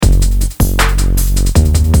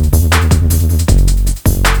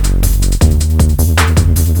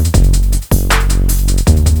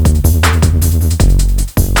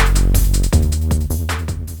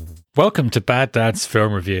Welcome to Bad Dad's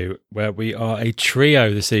Film Review, where we are a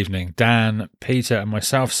trio this evening, Dan, Peter and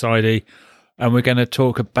myself, Sidey, and we're going to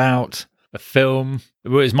talk about a film.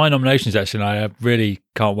 Well, it's my nominations, actually, and I really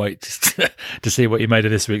can't wait to see what you made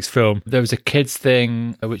of this week's film. There was a kids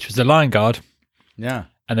thing, which was The Lion Guard. Yeah.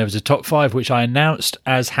 And there was a top 5, which I announced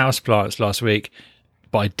as Houseplants last week,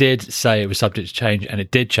 but I did say it was subject to change, and it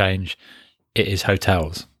did change. It is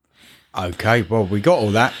Hotels. Okay, well, we got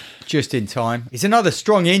all that just in time. It's another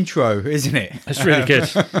strong intro, isn't it? It's really good.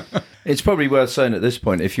 It's probably worth saying at this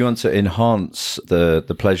point, if you want to enhance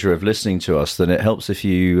the pleasure of listening to us, then it helps if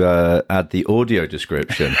you add the audio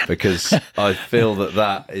description, because I feel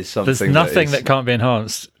that is something There's nothing that can't be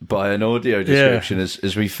enhanced by an audio description,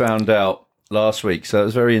 as we found out last week. So it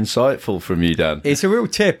was very insightful from you, Dan. It's a real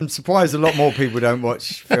tip. I'm surprised a lot more people don't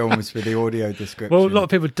watch films with the audio description. Well, a lot of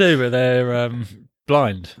people do, but they're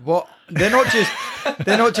blind. What? They're not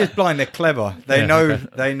just blind. They're clever. They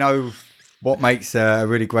know what makes a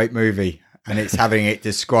really great movie, and it's having it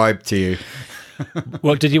described to you.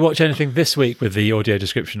 Well, did you watch anything this week with the audio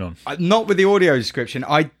description on? Not with the audio description.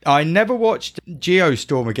 I never watched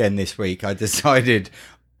Geostorm again this week. I decided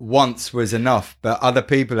once was enough, but other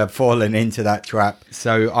people have fallen into that trap.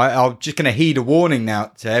 So I'm just going to heed a warning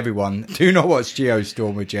now to everyone. Do not watch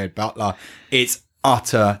Geostorm with Gerard Butler. It's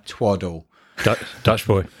utter twaddle. Dutch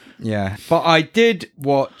boy. Yeah, but I did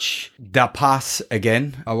watch Da Pass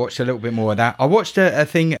again. I watched a little bit more of that. I watched a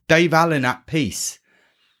thing, Dave Allen at Peace.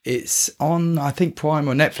 It's on, I think, Prime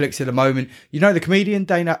or Netflix at the moment. You know the comedian,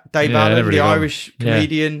 Dave Allen, the Irish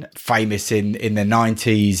comedian, famous in the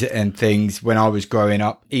 90s and things when I was growing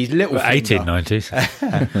up. He's Littlefinger.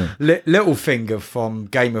 1890s. Littlefinger from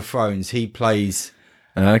Game of Thrones. He plays...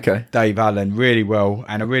 Okay. Dave Allen really well,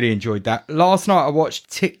 and I really enjoyed that. Last night I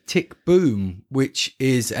watched Tick Tick Boom, which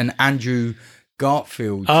is an Andrew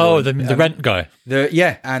Garfield. Oh, the Rent guy.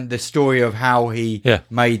 And the story of how he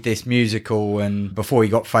made this musical and before he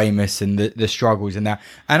got famous and the struggles and that.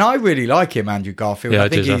 And I really like him, Andrew Garfield. I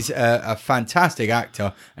think he's a fantastic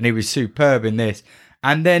actor, and he was superb in this.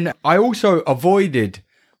 And then I also avoided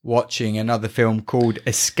watching another film called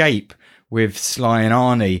Escape with Sly and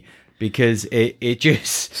Arnie, because it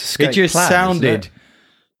just sounded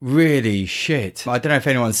really shit. I don't know if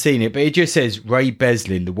anyone's seen it, but it just says Ray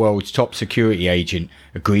Beslin, the world's top security agent,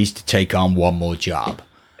 agrees to take on one more job.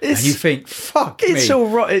 And you think, fuck it's me. all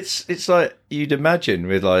right. It's like you'd imagine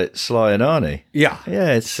with like Sly and Arnie.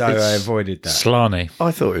 Yeah. So I avoided that. Slarney. I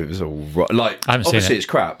thought it was all right. Like, I haven't seen obviously it. It's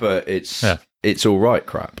crap, but it's all right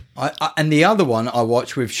crap. And the other one I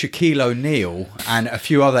watched with Shaquille O'Neal and a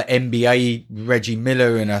few other NBA, Reggie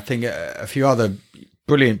Miller, and I think a few other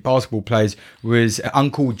brilliant basketball players was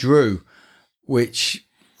Uncle Drew, which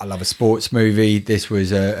I love a sports movie. This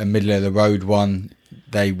was a middle of the road one.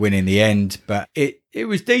 They win in the end, but it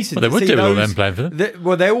was decent. Well, they would do with all them playing for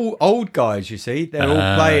them. They're all old guys, you see. They're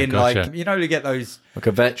all playing gotcha. to get those... Like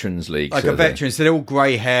a veterans league. Like a veterans. So they're all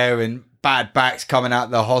grey hair and bad backs coming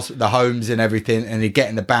out the homes and everything, and they're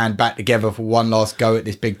getting the band back together for one last go at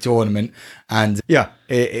this big tournament. And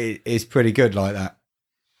it's pretty good like that.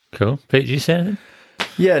 Cool. Pete, did you say anything?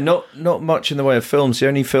 Yeah, not much in the way of films. The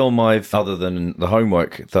only film other than The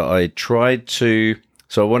Homework, that I tried to...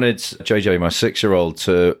 So I wanted JJ, my 6-year-old,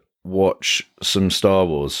 to watch some Star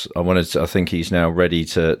Wars. I think he's now ready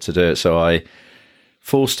to do it. So I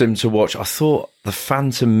forced him to watch. I thought The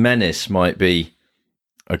Phantom Menace might be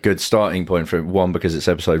a good starting point for him. 1, because it's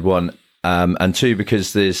episode 1, and 2,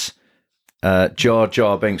 because there's Jar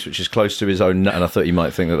Jar Binks, which is close to his own, and I thought you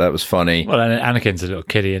might think that was funny. Well, and Anakin's a little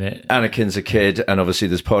kiddie in it. Anakin's a kid, and obviously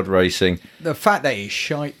there's pod racing. The fact that it's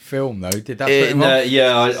shite film, though, did that put him off?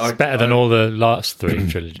 It's better than all the last 3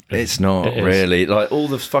 trilogies. It's not really like all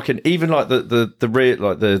the fucking, even like the real,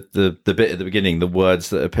 like the bit at the beginning, the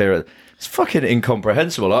words that appear. It's fucking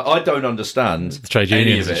incomprehensible. I don't understand the trade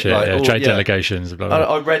unions and shit, trade delegations. Blah, blah.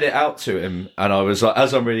 I read it out to him, and I was like,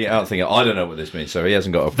 as I'm reading it out, thinking, I don't know what this means. So he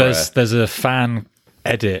hasn't got a prayer. There's a fan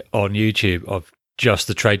edit on YouTube of just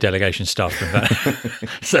the trade delegation stuff.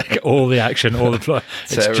 It's like all the action, all the plot.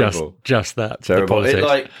 It's just that. Terrible.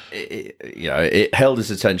 It held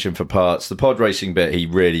his attention for parts. The pod racing bit he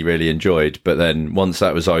really, really enjoyed, but then once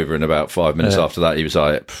that was over, in about 5 minutes after that, he was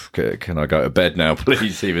like, "Can I go to bed now,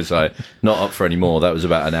 please?" He was like, not up for any more. That was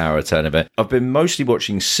about an hour 10 of it. I've been mostly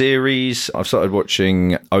watching series. I've started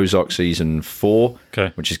watching Ozark season 4,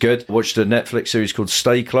 which is good. I watched a Netflix series called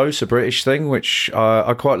Stay Close, a British thing, which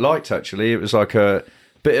I quite liked actually. It was like a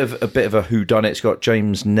bit of a whodunit. It's got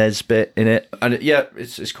James Nesbitt in it, and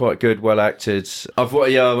it's quite good, well acted.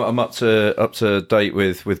 I'm up to date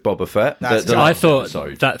with Boba Fett. I thought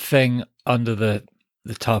that thing under the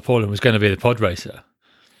tarpaulin was going to be the pod racer,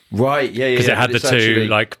 Right, yeah, because it had the two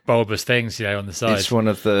like bulbous things, on the side. It's one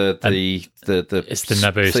of the it's the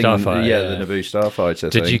Naboo starfighter. Yeah, the Naboo starfighter.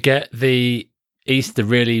 Did you get the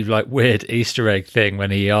really like weird Easter egg thing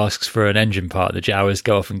when he asks for an engine part? The Jawas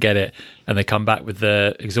go off and get it, and they come back with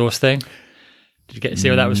the exhaust thing. Did you get to see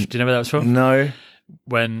what that was? Do you know where that was from? No.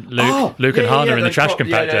 When Luke and Han are in the trash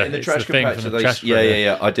compactor. In the trash compactor.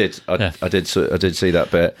 I did see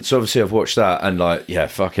that bit. So obviously I've watched that and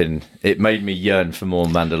it made me yearn for more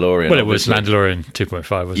Mandalorian. Well, it was Mandalorian 2.5,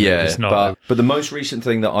 wasn't it? It's not, but the most recent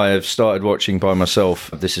thing that I have started watching by myself,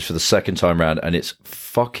 this is for the second time round, and it's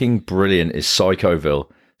fucking brilliant, is Psychoville.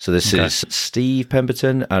 So this is Steve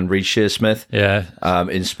Pemberton and Reed Shearsmith. Yeah,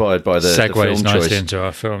 inspired by the segues film nicely choice into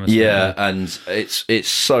our film. Yeah, and it's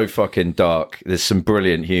so fucking dark. There's some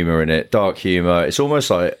brilliant humor in it. Dark humor. It's almost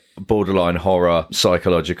like borderline horror,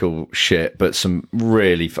 psychological shit, but some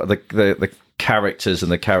really the characters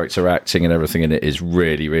and the character acting and everything in it is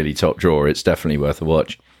really, really top drawer. It's definitely worth a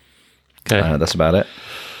watch. Okay, that's about it.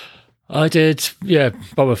 I did,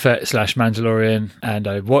 Boba Fett / Mandalorian, and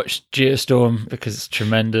I watched Geostorm because it's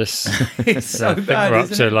tremendous. It's so I think bad, we're up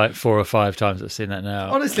to it? like 4 or 5 times I've seen that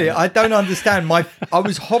now. Honestly, I don't understand. I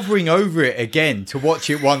was hovering over it again to watch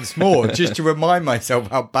it once more, just to remind myself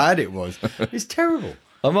how bad it was. It's terrible.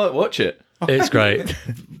 I might watch it. It's great.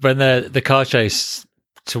 When the car chase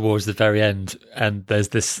towards the very end, and there's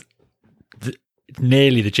this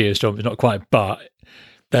nearly the Geostorm, but not quite, but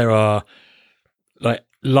there are like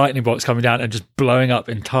lightning bolts coming down and just blowing up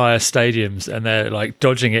entire stadiums, and they're like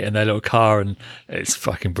dodging it in their little car, and it's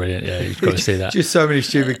fucking brilliant. Yeah, you've got to see that. Just so many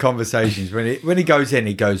stupid conversations. When he goes in,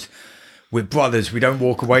 he goes, "We're brothers, we don't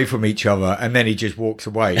walk away from each other," and then he just walks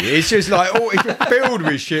away. It's just like, it's filled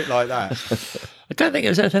with shit like that. I don't think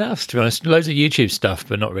there was anything else, to be honest. Loads of YouTube stuff,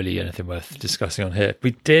 but not really anything worth discussing on here.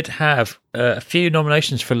 We did have a few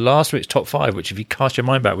nominations for last week's top 5, which, if you cast your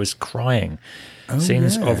mind back, was Crying.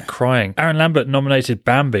 Scenes of Crying. Aaron Lambert nominated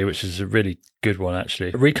Bambi, which is a really good one, actually.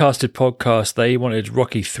 A recasted podcast, they wanted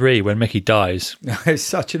Rocky 3, When Mickey Dies. It's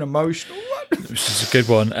such an emotional one. Which is a good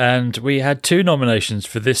one. And we had 2 nominations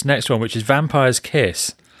for this next one, which is Vampire's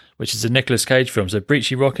Kiss, which is a Nicolas Cage film. So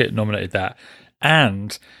Breachy Rocket nominated that.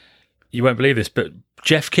 And you won't believe this, but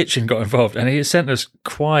Jeff Kitchen got involved, and he has sent us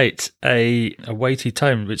quite a weighty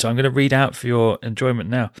tome, which I'm going to read out for your enjoyment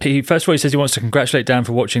now. First of all, he says he wants to congratulate Dan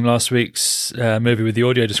for watching last week's movie with the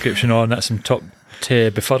audio description on. That's some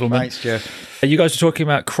top-tier befuddlement. Thanks, Jeff. You guys are talking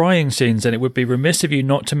about crying scenes, and it would be remiss of you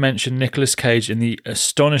not to mention Nicolas Cage in the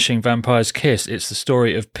astonishing Vampire's Kiss. It's the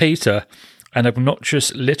story of Peter, an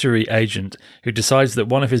obnoxious literary agent who decides that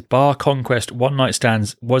one of his bar conquest one-night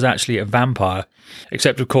stands was actually a vampire.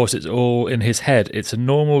 Except, of course, it's all in his head. It's a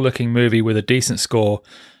normal-looking movie with a decent score,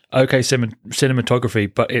 okay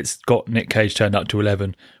cinematography, but it's got Nick Cage turned up to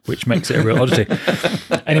 11, which makes it a real oddity.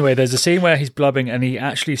 Anyway, there's a scene where he's blubbing and he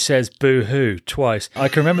actually says boo-hoo twice. I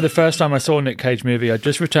can remember the first time I saw a Nick Cage movie. I'd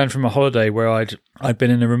just returned from a holiday where I'd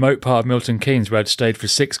been in a remote part of Milton Keynes where I'd stayed for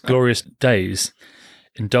 6 glorious days,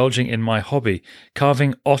 indulging in my hobby,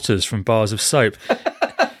 carving otters from bars of soap.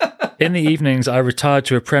 In the evenings, I retired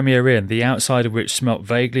to a Premier Inn, the outside of which smelt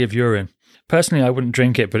vaguely of urine. Personally, I wouldn't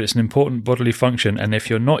drink it, but it's an important bodily function, and if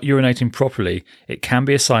you're not urinating properly, it can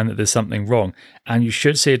be a sign that there's something wrong, and you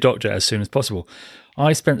should see a doctor as soon as possible.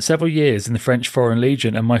 I spent several years in the French Foreign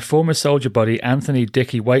Legion, and my former soldier buddy Anthony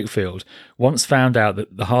Dicky Wakefield once found out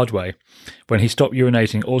that the hard way when he stopped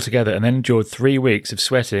urinating altogether and then endured 3 weeks of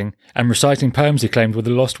sweating and reciting poems he claimed were the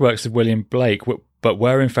lost works of William Blake, but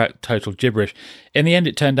were in fact total gibberish. In the end,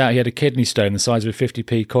 it turned out he had a kidney stone the size of a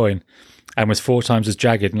 50p coin and was 4 times as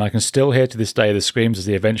jagged, and I can still hear to this day the screams as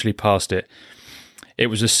he eventually passed it. It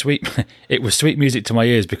was sweet music to my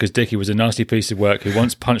ears because Dickie was a nasty piece of work who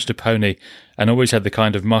once punched a pony and always had the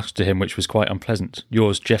kind of musk to him which was quite unpleasant.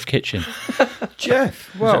 Yours, Jeff Kitchen.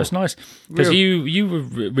 Jeff, well, that was nice because you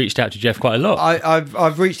reached out to Jeff quite a lot.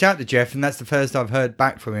 I've reached out to Jeff, and that's the first I've heard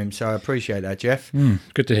back from him. So I appreciate that, Jeff.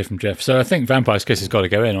 Good to hear from Jeff. So I think Vampire's Kiss has got to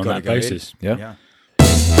go in on that basis. Yeah.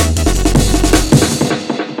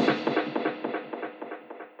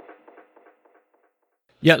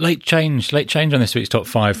 Yeah, late change on this week's top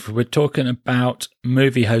 5. We're talking about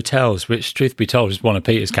movie hotels, which, truth be told, is one of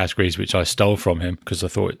Peter's categories, which I stole from him because I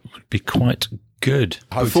thought it would be quite good.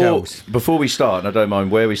 Before we start, and I don't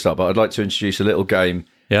mind where we start, but I'd like to introduce a little game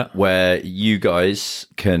where you guys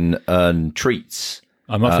can earn treats.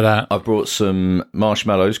 I'm up for that. I've brought some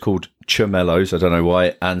marshmallows called Chumellos, I don't know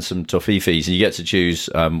why, and some toffifees, and you get to choose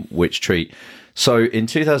which treat. So in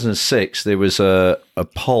 2006, there was a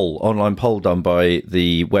online poll done by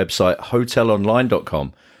the website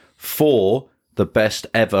hotelonline.com for the best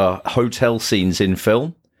ever hotel scenes in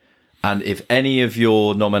film. And if any of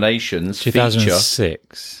your nominations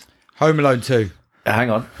 2006. Home Alone 2. Hang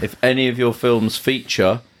on. If any of your films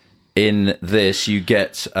feature in this, you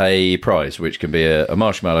get a prize, which can be a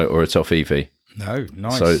marshmallow or a toffee. No,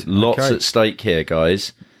 nice. So lots at stake here,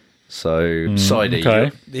 guys. So, Sidey.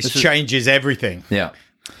 Okay. This changes everything. Yeah.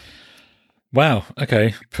 Wow.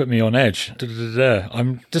 Okay. Put me on edge.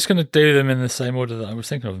 I'm just going to do them in the same order that I was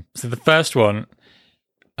thinking of them. So the first one,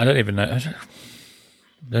 I don't even know. I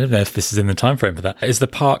don't know if this is in the time frame for that. Is the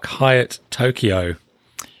Park Hyatt Tokyo,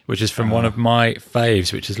 which is from one of my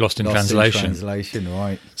faves, which is Lost in Translation.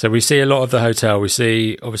 Right. So we see a lot of the hotel. We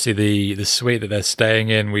see, obviously, the suite that they're staying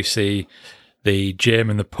in. We see the gym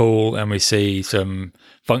and the pool, and we see some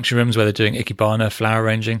function rooms where they're doing ikebana, flower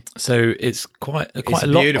arranging. So it's quite a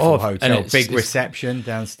lot beautiful of hotel. and Big reception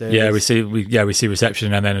downstairs. Yeah, we see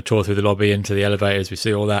reception, and then a tour through the lobby into the elevators. We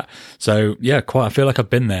see all that. So yeah, I feel like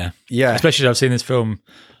I've been there. Yeah, especially I've seen this film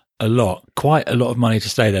a lot. Quite a lot of money to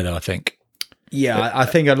stay there, though, I think. Yeah, I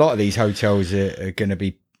think a lot of these hotels are going to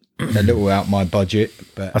be a little out my budget,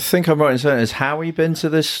 but I think I'm right in saying, has Howie been to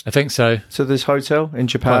this? I think so. To this hotel in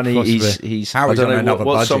Japan? He's Howie's I don't know what's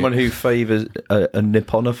budget. Someone who favours a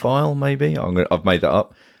Nipponophile, maybe. I've made that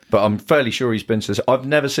up, but I'm fairly sure he's been to this. I've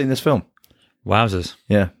never seen this film. Wowzers!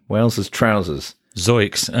 Yeah, Wales' trousers.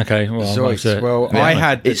 Zoiks. Okay, well, I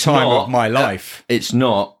had the time of my life. It's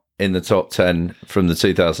not in the top 10 from the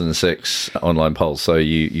 2006 online poll, so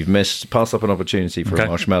you've passed up an opportunity for a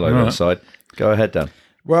marshmallow on the side. Go ahead, Dan.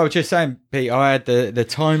 Well, just saying, Pete, I had the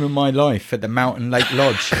time of my life at the Mountain Lake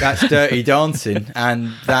Lodge. That's Dirty Dancing,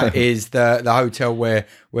 and that is the hotel where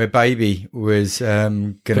Baby was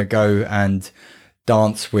going to go and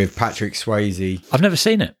dance with Patrick Swayze. I've never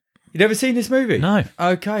sine it. You never seen this movie? No.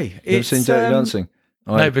 Okay. Never seen Dirty Dancing?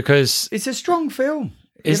 No, because it's a strong film.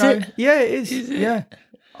 Is it? Yeah, it is. Yeah.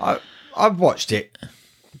 I've watched it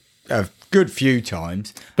a good few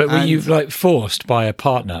times. But were you forced by a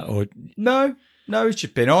partner or no? No, it's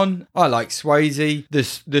just been on. I like Swayze.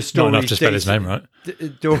 The story not enough to spell his name right.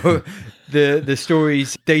 The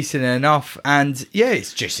story's decent enough, and yeah,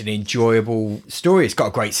 it's just an enjoyable story. It's got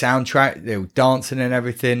a great soundtrack. They're dancing and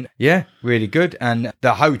everything. Yeah, really good. And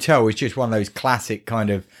the hotel is just one of those classic kind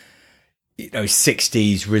of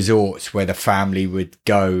 60s resorts where the family would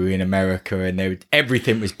go in America, and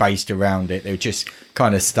everything was based around it. They would just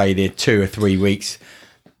kind of stay there 2 or 3 weeks,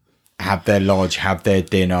 have their lodge, have their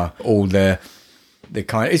dinner, all the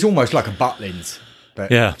kind of, it's almost like a Butlins,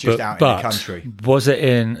 but out in the country. Was it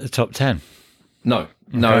in the top 10? No,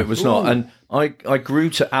 it was not. And I grew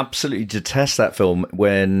to absolutely detest that film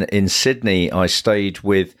when in Sydney I stayed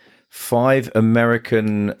with 5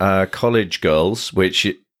 American college girls, which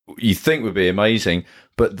you think would be amazing,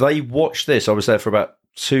 but they watched this. I was there for about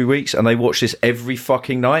 2 weeks, and they watched this every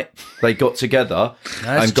fucking night. They got together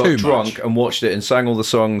and got drunk and watched it and sang all the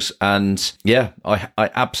songs, and yeah, I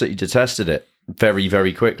absolutely detested it very,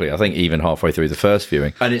 very quickly. I think even halfway through the first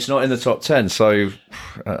viewing, and it's not in the top 10. So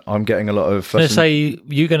I'm getting a lot of. I'm going to say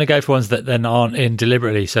you're going to go for ones that then aren't in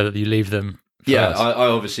deliberately, so that you leave them. Yeah, I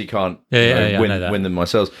obviously can't win them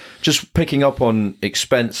myself. Just picking up on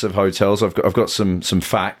expense of hotels, I've got some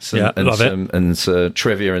facts and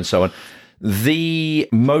trivia and so on. The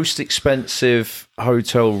most expensive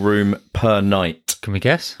hotel room per night. Can we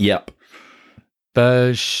guess? Yep.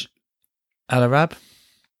 Burj Al Arab.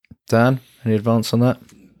 Dan, any advance on that?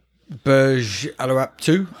 Burj Al Arab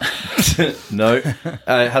 2? No.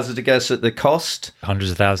 Hazard a guess at the cost?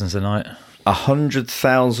 Hundreds of thousands a night.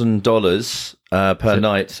 $100,000 per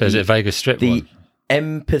night. So is it Vegas Strip one?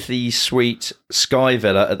 Empathy Suite Sky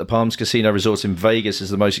Villa at the Palms Casino Resort in Vegas is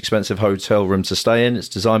the most expensive hotel room to stay in. It's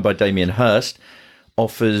designed by Damien Hirst,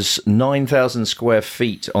 offers 9,000 square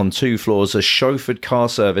feet on 2 floors, a chauffeured car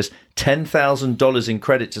service, $10,000 in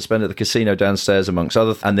credit to spend at the casino downstairs, amongst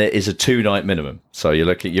other, and there is a 2-night minimum. So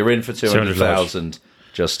you're in for 200,000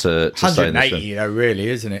 just to stay in this. 180, really,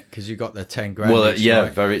 isn't it? Because you got the 10 grand. Well,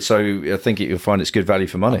 very. So I think you'll find it's good value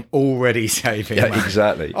for money. Already saving. Yeah,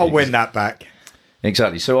 exactly. I'll win that back.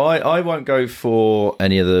 Exactly. So I won't go for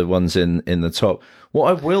any of the ones in the top. What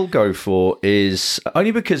I will go for is,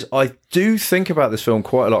 only because I do think about this film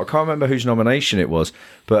quite a lot. I can't remember whose nomination it was,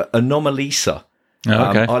 but Anomalisa. Oh,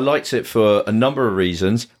 okay. I liked it for a number of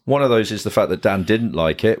reasons. One of those is the fact that Dan didn't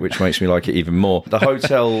like it, which makes me like it even more. The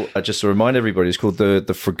hotel, just to remind everybody, is called the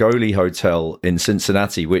Fragoli Hotel in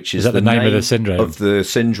Cincinnati, which is the name of the syndrome? Of the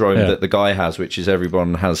syndrome that the guy has, which is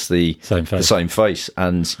everyone has the same face.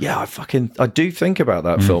 And yeah, I do think about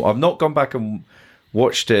that film. I've not gone back and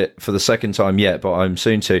watched it for the second time yet, but I'm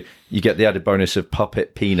soon to. You get the added bonus of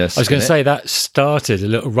puppet penis. I was going to say that started a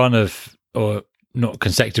little run of, or not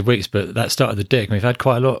consecutive weeks, but that started the Dick. We've had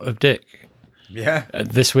quite a lot of Dick. Yeah,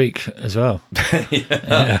 this week as well.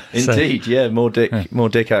 Indeed. So, more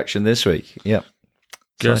Dick action this week. Yeah,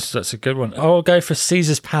 yes, that's a good one. I'll go for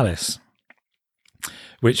Caesar's Palace,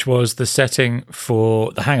 which was the setting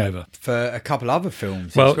for The Hangover. For a couple other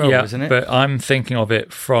films, isn't it? But I'm thinking of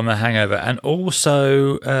it from The Hangover, and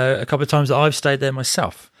also a couple of times that I've stayed there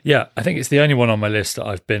myself. Yeah, I think it's the only one on my list that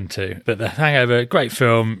I've been to. But The Hangover, great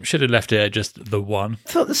film. Should have left it at just the one.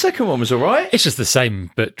 I thought the second one was all right. It's just the same,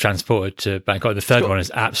 but transported to Bangkok. The third one is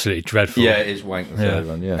absolutely dreadful. Yeah, it is wank, the third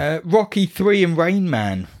one, yeah. Rocky 3 and Rain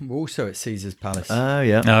Man were also at Caesar's Palace. Oh,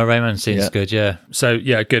 yeah. No, Rain Man seems good, yeah. So,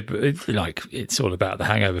 yeah, good. But it's all about The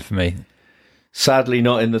Hangover for me. Sadly,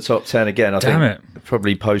 not in the top 10 again. I think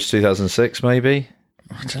probably post 2006, maybe.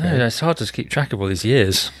 I don't know. It's hard to keep track of all these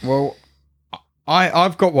years. Well,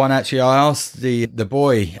 I've got one, actually. I asked the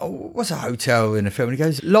boy, what's a hotel in a film? And he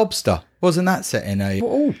goes, Lobster. Wasn't that set in a...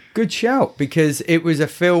 Oh, good shout. Because it was a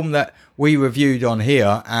film that we reviewed on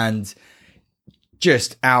here, and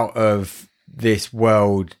just out of this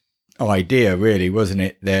world idea, really, wasn't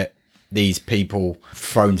it? That these people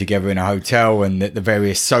thrown together in a hotel, and the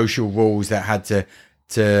various social rules that had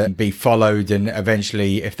to be followed, and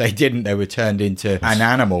eventually, if they didn't, they were turned into an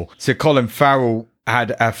animal. So Colin Farrell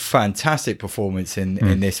had a fantastic performance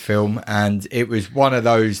in this film, and it was one of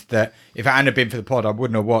those that if it hadn't been for the pod I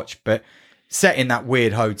wouldn't have watched. But set in that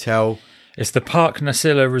weird hotel, it's the Park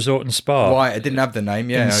Nasilla Resort and Spa. Right, I didn't have the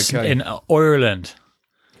name. In Ireland.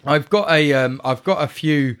 I've got a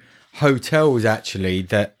few hotels actually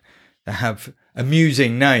that have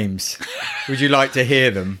amusing names. Would you like to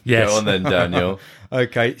hear them? Yes. Go on then, Daniel.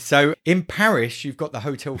 Okay, so in Paris, you've got the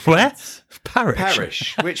Hotel Where?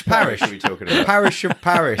 Paris. Which parish are we talking about? Parish of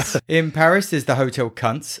Paris. In Paris, there's the Hotel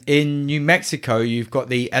Kuntz. In New Mexico, you've got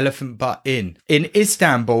the Elephant Butt Inn. In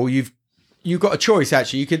Istanbul, you've got a choice,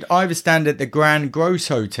 actually. You could either stand at the Grand Gross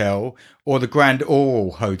Hotel or the Grand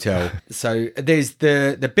Oral Hotel. So there's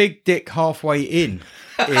the Big Dick Halfway Inn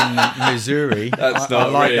in Missouri. That's not I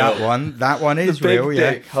like real. That one. That one is the real, Big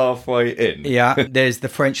Dick Halfway Inn. Yeah. There's the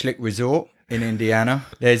French Lick Resort in Indiana.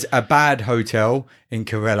 There's a Bad Hotel in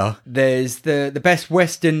Corella. There's the Best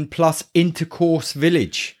Western plus Intercourse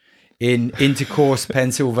Village in Intercourse,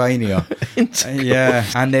 Pennsylvania. Yeah.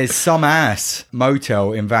 And there's Some Ass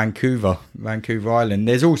Motel in Vancouver Island.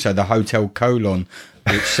 There's also the Hotel Colon,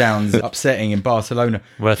 which sounds upsetting, in Barcelona.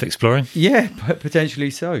 Worth exploring? Yeah, potentially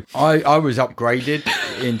so. I was upgraded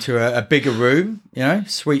into a bigger room,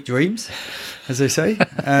 sweet dreams, as they say.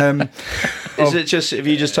 Is it just, have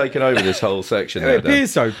you just taken over this whole section there, It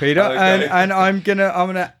appears so, Peter. Okay. And I'm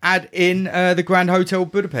gonna add in the Grand Hotel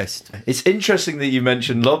Budapest. It's interesting that you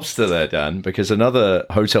mentioned lobster there, Dan, because another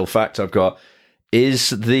hotel fact I've got is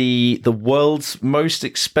the world's most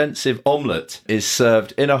expensive omelette is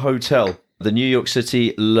served in a hotel. The New York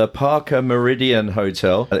City La Parca Meridian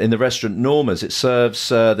Hotel. In the restaurant Norma's, it serves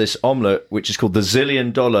this omelette, which is called the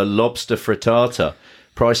 $1 zillion lobster frittata.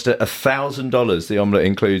 Priced at $1,000, the omelette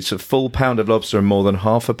includes a full pound of lobster and more than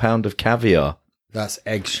half a pound of caviar. That's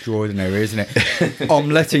extraordinary, isn't it? I'm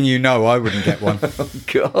letting you know I wouldn't get one. Oh,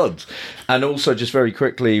 God. And also, just very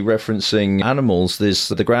quickly referencing animals, there's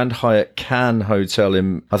the Grand Hyatt Cannes Hotel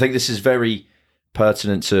I think this is very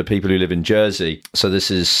pertinent to people who live in Jersey. So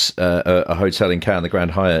this is a hotel in Cannes, the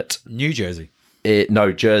Grand Hyatt. New Jersey.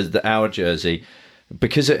 Our Jersey.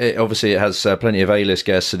 Because it obviously it has plenty of A-list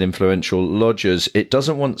guests and influential lodgers, it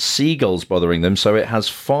doesn't want seagulls bothering them, so it has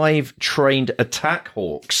 5 trained attack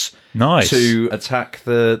hawks to attack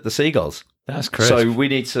the seagulls. That's crazy. So we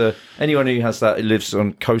need to, anyone who has that, who lives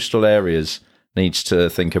on coastal areas, needs to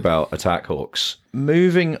think about attack hawks.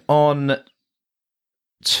 Moving on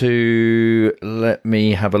to, let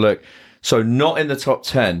me have a look. So not in the top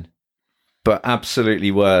 10, but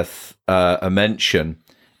absolutely worth a mention,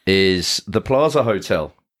 is the Plaza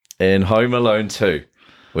Hotel in Home Alone 2,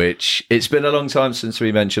 which it's been a long time since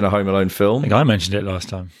we mentioned a Home Alone film. I think I mentioned it last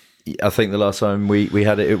time. I think the last time we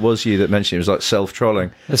had it was you that mentioned it. It was like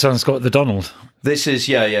self-trolling. This one's got the Donald. This is,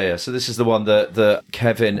 yeah. So this is the one that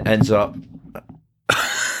Kevin ends up...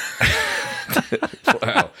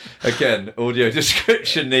 Wow. Again, audio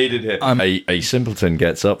description needed here. A simpleton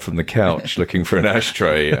gets up from the couch looking for an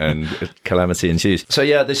ashtray and calamity ensues. So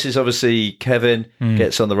yeah, this is obviously Kevin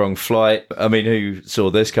gets on the wrong flight. I mean, who saw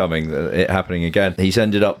this coming, it happening again? He's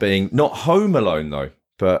ended up being not home alone though,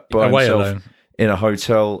 but by himself alone in a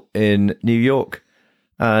hotel in New York.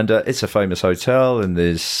 And it's a famous hotel and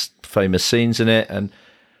there's famous scenes in it. And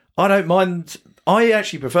I don't mind... I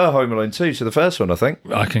actually prefer Home Alone 2 to the first one, I think.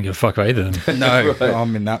 I can give a fuck about either of them. No, right.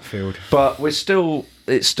 I'm in that field. But it's still,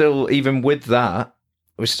 even with that,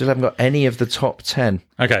 We still haven't got any of the top 10.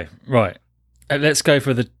 Okay, right. Let's go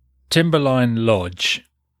for the Timberline Lodge,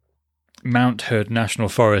 Mount Hood National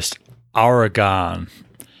Forest, Oregon,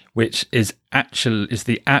 which is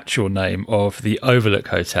the actual name of the Overlook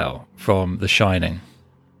Hotel from The Shining.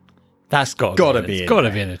 That's got to be in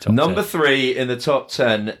the top 10. Number 3 in the top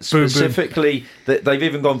 10. Specifically, they've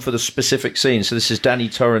even gone for the specific scene. So this is Danny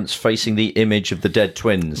Torrance facing the image of the dead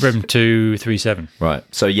twins. Room 237. Right.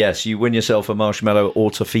 So yes, you win yourself a marshmallow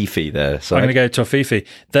or toffee there. So I'm going to go toffee.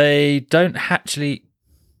 They don't actually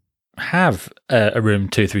have a room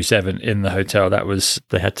 237 in the hotel.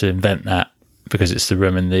 They had to invent that because it's the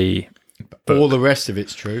room in the book. All the rest of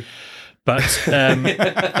it's true. But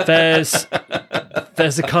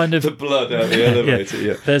there's a kind of the blood out the elevator.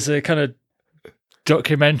 Yeah. There's a kind of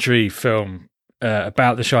documentary film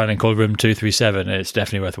about The Shining called Room 237, and it's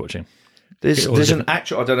definitely worth watching. There's an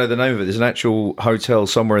actual, I don't know the name of it. There's an actual hotel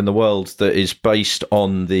somewhere in the world that is based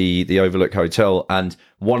on the Overlook Hotel, and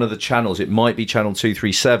one of the channels, it might be channel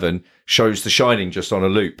 237, shows The Shining just on a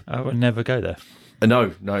loop. I would never go there.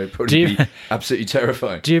 No, it'd probably be absolutely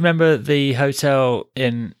terrifying. Do you remember the hotel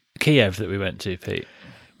in Kiev that we went to, Pete?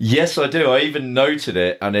 Yes, I do. I even noted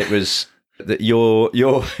it, and it was that your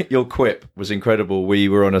quip was incredible. We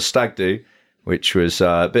were on a stag do, which was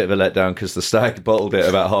a bit of a letdown because the stag bottled it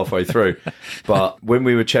about halfway through. But when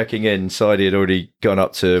we were checking in, Saidi had already gone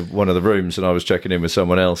up to one of the rooms, and I was checking in with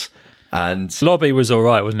someone else. And the lobby was all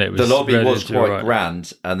right, wasn't it? The lobby was quite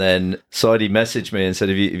grand. And then Saidi messaged me and said,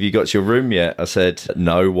 have you got to your room yet? I said,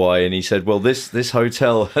 no, why? And he said, well, this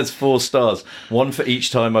hotel has 4 stars, one for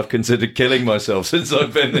each time I've considered killing myself since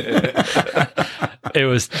I've been here. It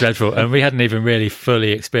was dreadful. And we hadn't even really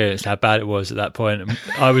fully experienced how bad it was at that point.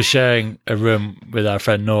 I was sharing a room with our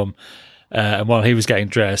friend Norm. And while he was getting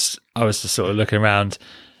dressed, I was just sort of looking around.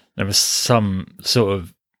 There was some sort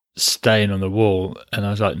of stain on the wall, and I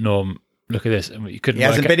was like, Norm, look at this. And he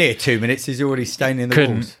hasn't been here 2 minutes. He's already staining the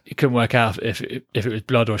walls. He couldn't work out if it was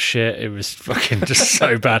blood or shit. It was fucking just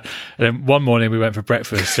so bad. And then one morning we went for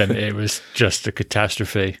breakfast, and it was just a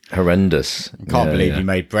catastrophe. Horrendous. Can't believe you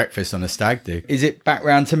made breakfast on a stag do. Is it back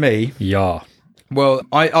round to me? Yeah. Well,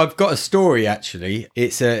 I've got a story, actually.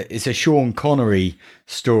 It's a Sean Connery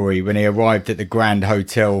story when he arrived at the Grand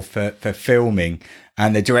Hotel for filming,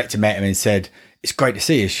 and the director met him and said, "It's great to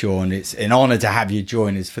see you, Sean. It's an honour to have you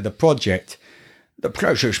join us for the project." "The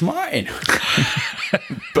pleasure's mine."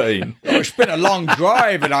 Bane. "Oh, it's been a long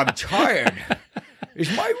drive and I'm tired. Is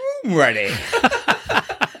my room ready?"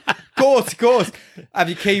 Of course. Have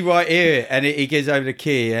your key right here. And he gives over the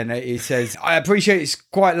key and he says, "I appreciate it's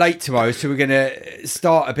quite late tomorrow, so we're going to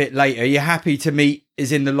start a bit later. Are you happy to meet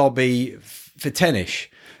us in the lobby for tennis?"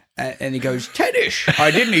 And he goes, "Tennis? I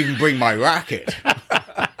didn't even bring my racket."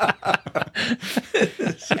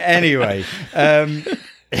 Anyway,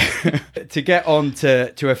 to get on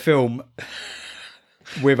to a film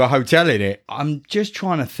with a hotel in it, I'm just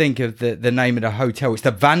trying to think of the name of the hotel. It's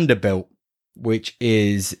the Vanderbilt, which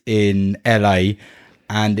is in LA,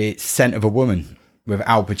 and it's Scent of a Woman with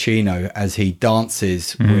Al Pacino as he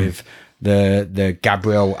dances with the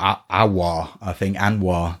Gabrielle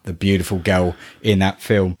Anwar, the beautiful girl in that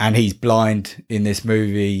film. And he's blind in this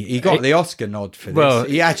movie. He got the Oscar nod for this. Well,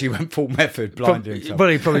 he actually went full method blind himself. Well,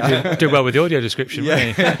 he probably did well with the audio description,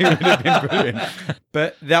 wouldn't he? He would have been brilliant.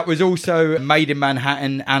 But that was also Made in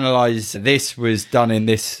Manhattan. Analyze This was done in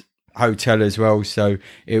this hotel as well. So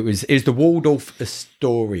it was the Waldorf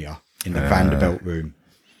Astoria in the Vanderbilt room.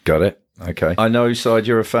 Got it. Okay. I know, Side,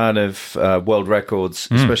 you're a fan of world records,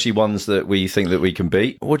 especially ones that we think that we can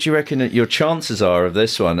beat. What do you reckon your chances are of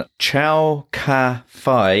this one? Chow Ka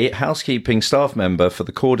Fai, housekeeping staff member for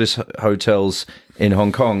the Cordis Hotels in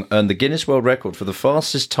Hong Kong, earned the Guinness World Record for the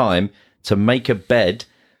fastest time to make a bed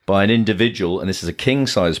by an individual, and this is a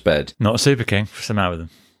king-size bed. Not a super king. What's the matter with them?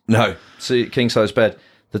 No, king-size bed.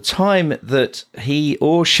 The time that he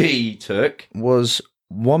or she took was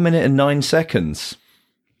 1 minute and 9 seconds.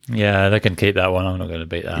 Yeah, they can keep that one. I'm not going to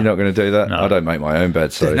beat that. You're not going to do that? No. I don't make my own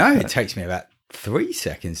bed, so... No, it takes me about 3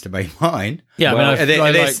 seconds to make mine. Yeah, well,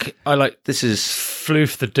 I like... This is...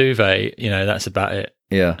 Floof the duvet, that's about it.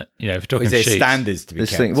 Yeah. If you're talking sheets... Is there standards to be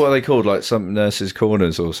kept? What are they called? Like some nurses'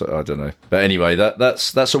 corners or so? I don't know. But anyway,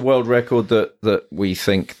 that's a world record that we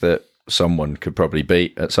think that someone could probably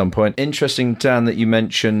beat at some point. Interesting, Dan, that you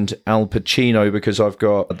mentioned Al Pacino, because I've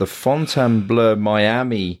got the Fontainebleau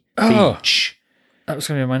Miami Beach. That was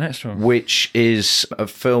going to be my next one. Which is a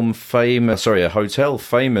hotel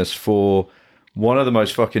famous for one of the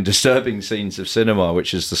most fucking disturbing scenes of cinema,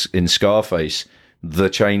 which is in Scarface, the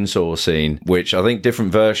chainsaw scene, which I think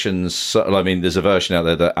different versions, I mean, there's a version out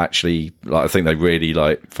there that actually, I think they really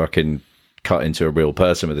fucking cut into a real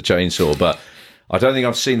person with a chainsaw. But I don't think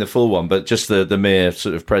I've seen the full one, but just the mere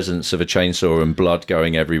sort of presence of a chainsaw and blood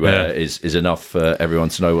going everywhere is enough for everyone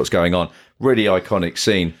to know what's going on. Really iconic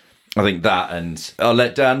scene. I think that, and I'll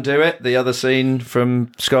let Dan do it. The other scene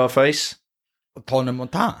from Scarface. Tony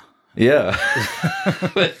Montana. Yeah.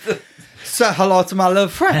 Say hello to my little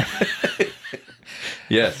friend.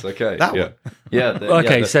 Yes, okay. That yeah. one.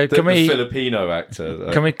 Yeah. So can we... The Filipino actor.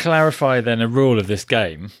 Can we clarify then a rule of this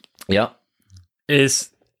game? Yeah. Is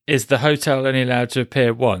the hotel only allowed to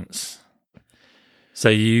appear once? So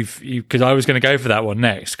because I was going to go for that one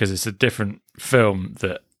next because it's a different film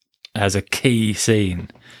that has a key scene.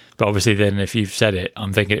 But obviously then if you've said it,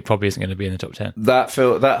 I'm thinking it probably isn't going to be in the top 10.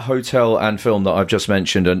 That hotel and film that I've just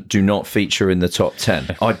mentioned do not feature in the top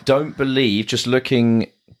 10. I don't believe, just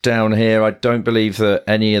looking down here, I don't believe that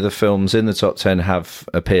any of the films in the top 10 have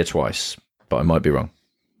appeared twice, but I might be wrong.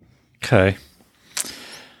 Okay.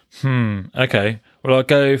 Okay. Well, I'll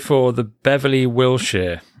go for the Beverly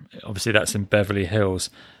Wilshire. Obviously, that's in Beverly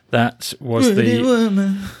Hills. That was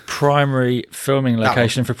the primary filming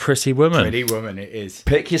location for Pretty Woman. Pretty Woman, it is.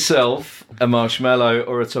 Pick yourself a marshmallow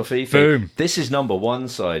or a toffee. Boom. This is number one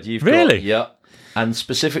side. You've really? Yep. And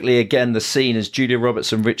specifically, again, the scene is Julia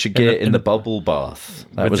Roberts and Richard Gere in the bubble bath.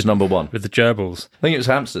 That was number one. With the gerbils. I think it was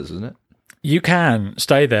hamsters, wasn't it? You can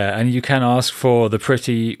stay there and you can ask for the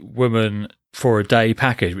Pretty Woman for a day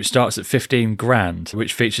package, which starts at 15 grand,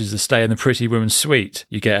 which features the stay in the Pretty Woman suite.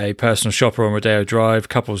 You get a personal shopper on Rodeo Drive,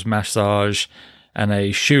 couples massage, and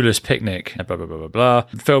a shoeless picnic. Blah, blah, blah, blah, blah.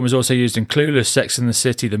 The film is also used in Clueless, Sex and the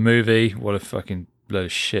City, the movie. What a fucking load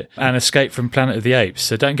of shit. And Escape from Planet of the Apes.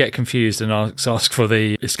 So don't get confused and ask for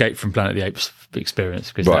the Escape from Planet of the Apes experience,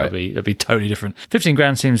 because that'll be totally different. 15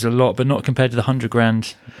 grand seems a lot, but not compared to the 100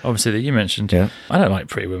 grand, obviously, that you mentioned. Yeah. I don't like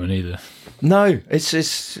Pretty Women either. No,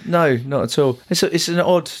 it's no, not at all. It's an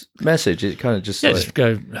odd message. It kind of just just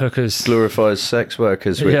go hookers, glorifies sex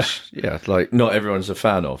workers, which like not everyone's a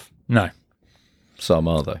fan of. No, some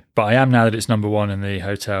are though. But I am now that it's number one in the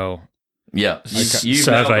hotel. Yeah, you've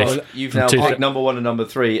now picked number one and number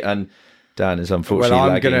three, and Dan is unfortunately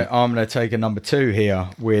lagging. I'm gonna take a number two here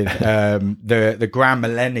with the Grand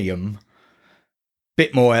Millennium,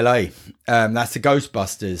 Bitmore LA. That's the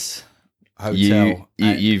Ghostbusters hotel.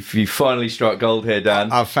 You've finally struck gold here,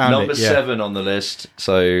 Dan. I found number 7 on the list.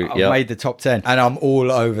 So I've made the top 10, and I'm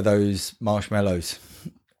all over those marshmallows.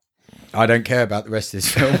 I don't care about the rest of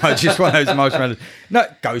this film. I just want those marshmallows. No,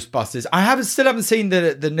 Ghostbusters. Still haven't seen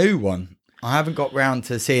the new one. I haven't got round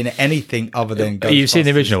to seeing anything other than Ghostbusters. You've seen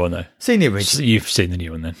the original one though. Seen the original. You've seen the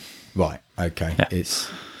new one then. Right. Okay. Yeah.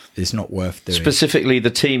 It's not worth doing. Specifically, the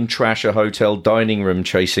team trash a hotel dining room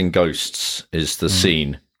chasing ghosts is the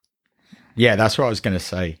scene. Yeah, that's what I was going to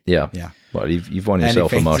say. Yeah. Well, you've won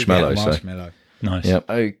yourself a marshmallow. Marshmallow. Nice. Yeah.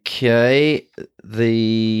 Okay.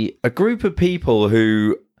 A group of people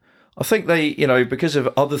who I think they, because of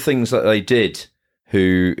other things that they did,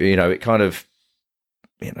 who, it kind of,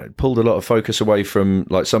 pulled a lot of focus away from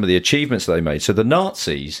like some of the achievements they made. So the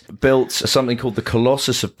Nazis built something called the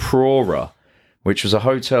Colossus of Prora, which was a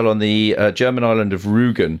hotel on the German island of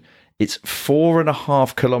Rügen. It's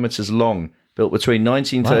 4.5 kilometers long, built between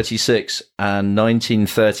 1936 and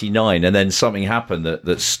 1939, and then something happened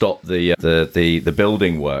that stopped the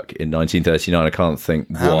building work in 1939. I can't think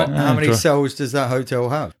what. How many cells does that hotel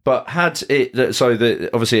have? But had it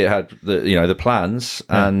obviously it had the plans,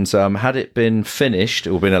 and had it been finished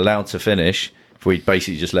or been allowed to finish, if we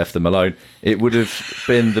basically just left them alone, it would have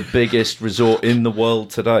been the biggest resort in the world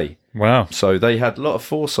today. Wow! So they had a lot of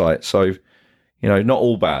foresight. So not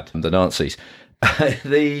all bad, the Nazis.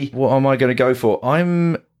 What am I going to go for?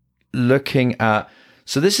 I'm looking at...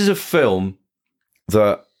 So this is a film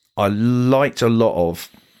that I liked a lot of,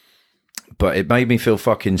 but it made me feel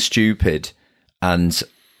fucking stupid, and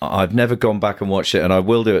I've never gone back and watched it, and I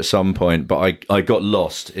will do at some point, but I got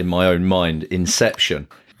lost in my own mind. Inception.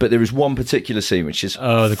 But there is one particular scene which is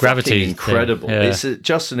the gravity incredible. Yeah. It's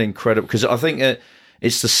just an incredible... Because I think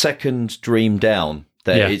it's the second dream down.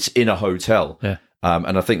 It's in a hotel. Yeah.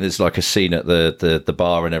 And I think there's like a scene at the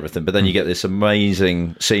bar and everything, but then you get this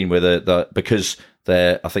amazing scene where because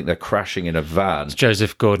they're crashing in a van. It's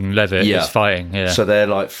Joseph Gordon-Levitt is fighting. Yeah. So they're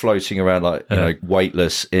like floating around like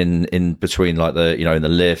weightless in between like the in the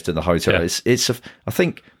lift and the hotel. Yeah. I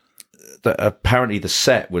think that apparently the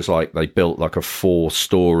set was like they built like a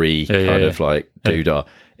 4-story kind of like doodah.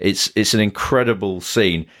 It's an incredible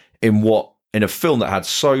scene in a film that had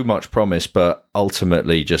so much promise, but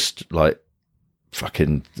ultimately just like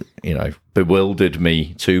fucking bewildered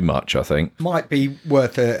me too much. I think might be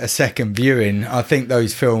worth a second viewing. I think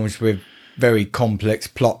those films with very complex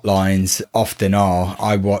plot lines often are.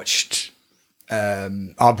 I watched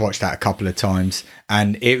I've watched that a couple of times,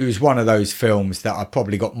 and it was one of those films that I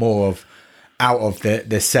probably got more of out of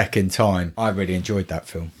the second time. I really enjoyed that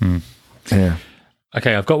film. Yeah.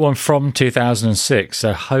 Okay, I've got one from 2006,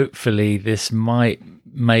 so hopefully this might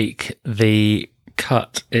make the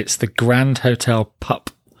cut. It's the Grand Hotel Pup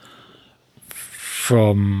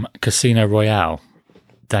from Casino Royale,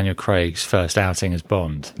 Daniel Craig's first outing as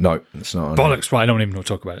Bond. No, it's not. Bollocks, right, I don't even want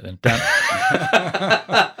to talk about it then. Damn.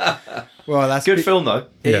 Well, that's good film, though.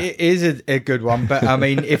 It is a good one, but I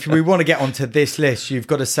mean, if we want to get onto this list, you've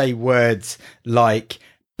got to say words like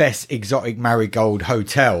Best Exotic Marigold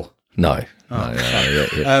Hotel. No.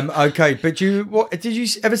 Okay, but did you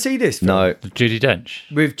ever see this film? No. Judi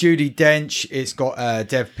Dench. With Judi Dench, it's got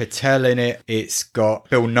Dev Patel in it. It's got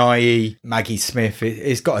Bill Nighy, Maggie Smith.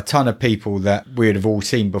 It's got a ton of people that we'd have all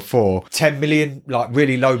seen before. 10 million, like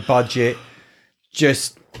really low budget,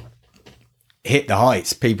 just hit the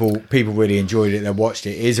heights. People really enjoyed it. They watched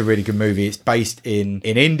it. It is a really good movie. It's based in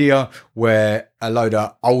India, where a load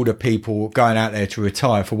of older people going out there to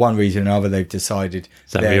retire for one reason or another. They've decided.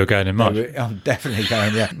 Is that where you're going in March? I'm definitely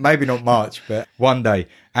going. Yeah, maybe not March, but one day.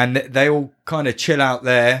 And they all kind of chill out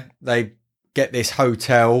there. They get this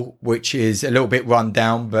hotel, which is a little bit run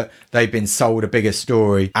down, but they've been sold a bigger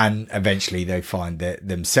story, and eventually they find that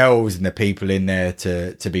themselves and the people in there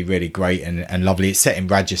to be really great and lovely. It's set in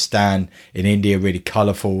Rajasthan in India, really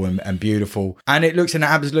colourful and beautiful, and it looks an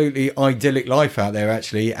absolutely idyllic life out there,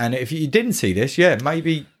 actually. And if you didn't see this,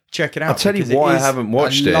 maybe check it out. I'll tell you why I haven't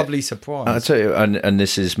watched it. Lovely surprise. I'll tell you, and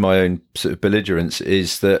this is my own sort of belligerence,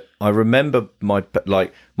 is that I remember my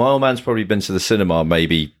old man's probably been to the cinema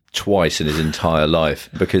maybe twice in his entire life,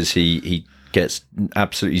 because he gets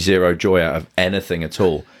absolutely zero joy out of anything at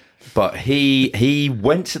all. But he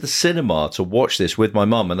went to the cinema to watch this with my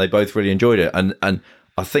mum, and they both really enjoyed it. And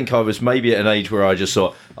I think I was maybe at an age where I just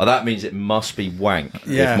thought, that means it must be wank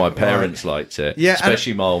if my parents liked it. Yeah,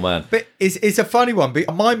 especially my old man. But it's a funny one.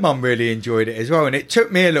 But my mum really enjoyed it as well, and it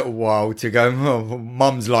took me a little while to go,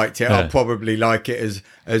 mum's liked it, I'll probably like it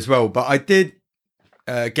as well. But I did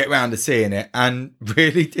get round to seeing it and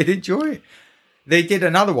really did enjoy it. They did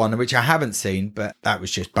another one which I haven't seen, but that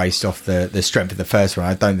was just based off the strength of the first one.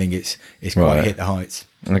 I don't think it's quite hit the heights.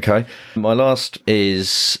 Okay, my last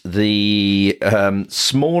is the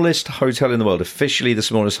smallest hotel in the world. Officially, the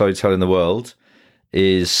smallest hotel in the world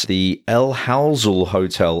is the El Halsel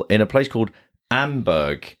Hotel in a place called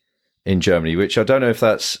Amberg in Germany, which I don't know if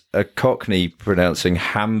that's a Cockney pronouncing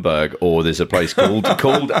Hamburg or there's a place called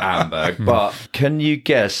Amberg. But can you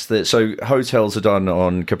guess that? So hotels are done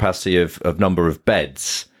on capacity of number of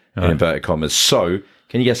beds, in inverted commas. So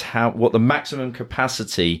can you guess what the maximum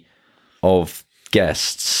capacity of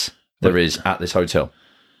guests there is at this hotel?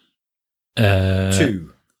 2.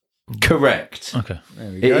 Correct. Okay.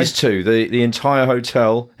 It is 2. The entire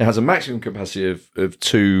hotel, it has a maximum capacity of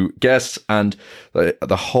 2 guests, and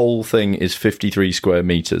the whole thing is 53 square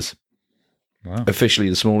meters. Wow. Officially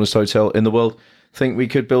the smallest hotel in the world. Think we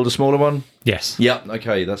could build a smaller one? Yes. Yeah.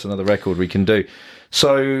 Okay, that's another record we can do.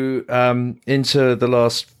 So into the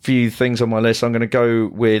last few things on my list, I'm going to go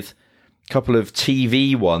with couple of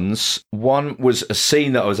TV ones. One was a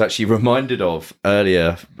scene that I was actually reminded of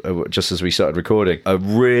earlier, just as we started recording. A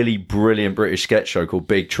really brilliant British sketch show called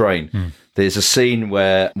Big Train. There's a scene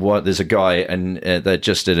where there's a guy and they're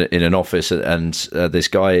just in an office, and this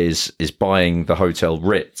guy is buying the Hotel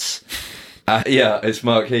Ritz. It's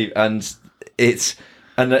Mark Heap, and it's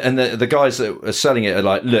the guys that are selling it are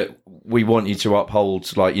like, look, we want you to uphold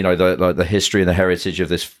the history and the heritage of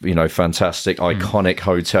this fantastic iconic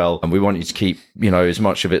hotel, and we want you to keep as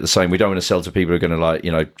much of it the same. We don't want to sell to people who are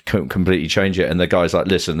going to completely change it. And the guy's like,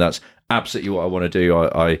 listen, that's absolutely what I want to do.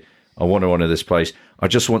 I want to honour this place. I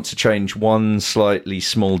just want to change one slightly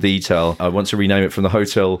small detail. I want to rename it from the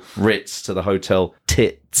Hotel Ritz to the Hotel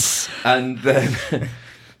Tits. And then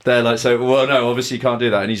they're like, so, well, no, obviously you can't do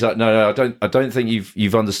that. And he's like, no, I don't think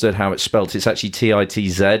you've understood how it's spelt. It's actually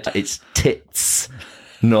TITZ. It's tits,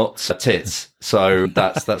 not tits. So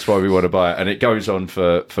that's why we want to buy it. And it goes on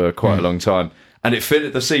for quite a long time. And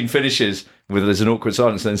the scene finishes with there's an awkward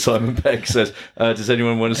silence. And then Simon Pegg says, does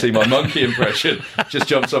anyone want to see my monkey impression? Just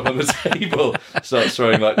jumps up on the table, starts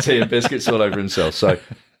throwing like tea and biscuits all over himself. So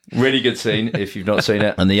really good scene if you've not seen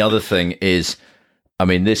it. And the other thing is, I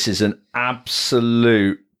mean, this is an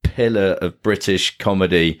absolute pillar of British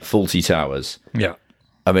comedy, Fawlty Towers. Yeah.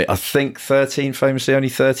 I mean, I think famously only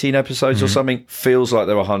 13 episodes or something. Feels like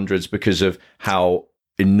there were hundreds because of how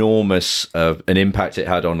enormous an impact it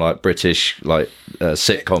had on like British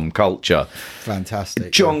sitcom culture.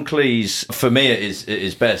 Fantastic. John Cleese, for me, it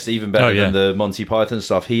is best, even better than the Monty Python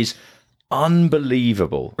stuff. He's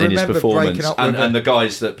unbelievable in his performance, and the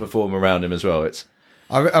guys that perform around him as well.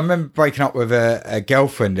 I remember breaking up with a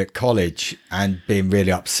girlfriend at college and being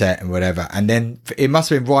really upset and whatever. And then it must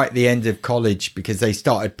have been right at the end of college because they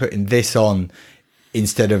started putting this on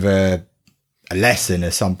instead of a lesson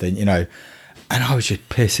or something, you know. And I was just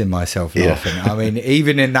pissing myself laughing. I mean,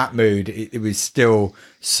 even in that mood, it was still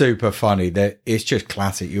super funny. That it's just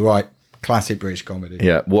classic. You're right, classic British comedy.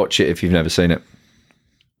 Yeah, watch it if you've never seen it.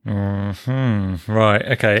 Right,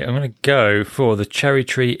 okay. I'm going to go for the Cherry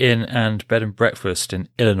Tree Inn and Bed and Breakfast in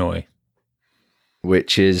Illinois.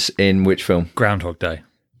 Which is in which film? Groundhog Day.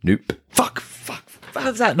 Nope. Fuck.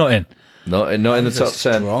 How's that not in? Not in the top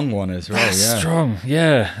 10. Strong one as well. That's yeah, strong.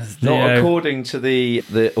 Yeah. Not according to the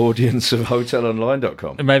audience of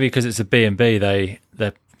HotelOnline.com. Maybe because it's a B&B. They're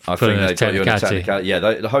I think they got you on a technicality. Yeah,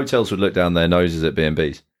 the hotels would look down their noses at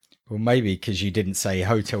B&Bs. Well, maybe because you didn't say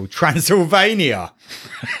Hotel Transylvania.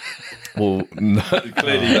 Well, no,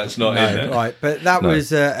 clearly that's not in there. Right, but that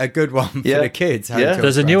was a good one for the kids. Yeah.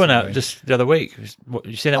 There's a new one out just the other week. What,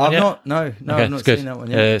 you seen that one yet? No, okay, I've not seen that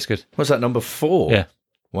one yet. Yeah, it's good. What's that, number 4? Yeah.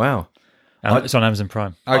 Wow. It's on Amazon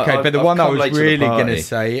Prime. Okay, but the one I was really going to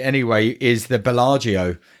say anyway is the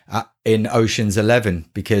Bellagio in Ocean's 11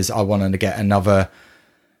 because I wanted to get another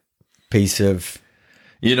piece of...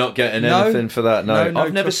 You're not getting anything for that, no.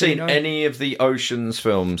 I've never seen any of the Ocean's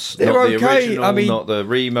films. They're not the okay. original, I mean, not the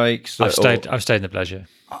remakes. I've stayed in the Bellagio.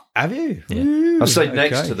 Have you? Yeah. Ooh, I've stayed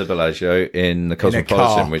next to the Bellagio in the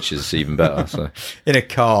Cosmopolitan, which is even better. So. In a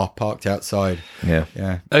car parked outside.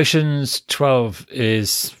 Yeah. Ocean's 12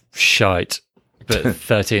 is shite, but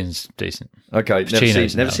 13's decent. Okay,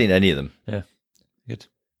 never seen any of them. Yeah, good.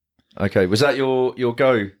 Okay, was that your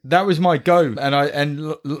go? That was my go,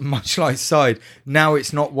 and much like Side, now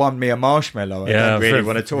it's not won me a marshmallow. I don't really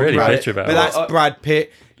want to talk about it. But that's Brad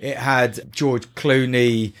Pitt. It had George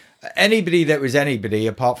Clooney. Anybody that was anybody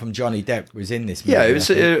apart from Johnny Depp was in this movie. Yeah, it was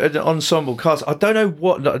an ensemble cast. I don't know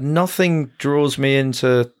what. Nothing draws me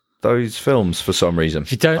into those films for some reason.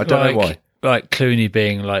 If you don't know why. Like Clooney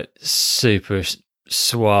being like super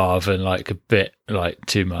suave and like a bit like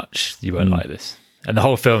too much, you won't like this. And the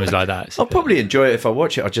whole film is like that. I'll probably enjoy it if I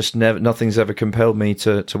watch it. I just nothing's ever compelled me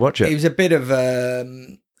to watch it. It was a bit of a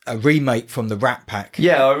remake from the Rat Pack.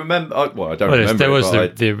 Yeah, I remember. I don't remember. There was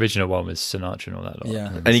the original one with Sinatra and all that lot.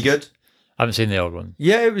 Yeah. Any good? I haven't seen the old one.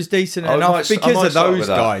 Yeah, it was decent enough because of those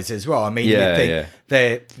guys as well. I mean, you think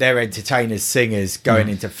they're entertainers, singers going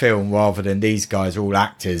into film rather than these guys are all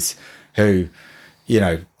actors who... You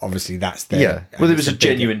know, obviously that's their... Yeah, well, there was a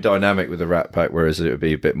genuine dynamic with the Rat Pack, whereas it would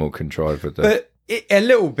be a bit more contrived with the... But a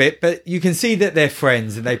little bit, but you can see that they're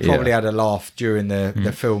friends and they probably had a laugh during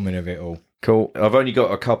the filming of it all. Cool. I've only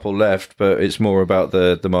got a couple left, but it's more about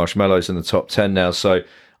the marshmallows in the top 10 now. So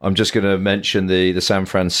I'm just going to mention the San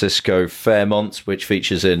Francisco Fairmont, which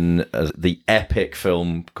features in the epic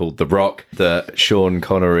film called The Rock that Sean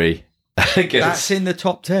Connery... That's in the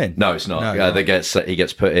top 10. No, it's not. He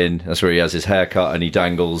gets put in. That's where he has his haircut and he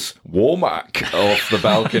dangles Womack off the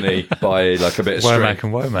balcony by like a bit of string. Womack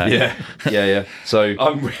and Womack. Yeah. So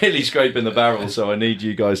I'm really scraping the barrel. So I need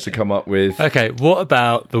you guys to come up with. Okay, what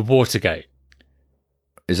about the Watergate?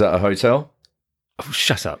 Is that a hotel? Oh,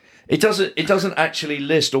 shut up. It doesn't actually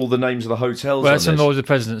list all the names of the hotels. Well, it's from All of the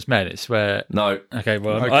President's Men. It's where... No. Okay,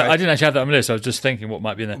 well, I didn't actually have that on my list. I was just thinking what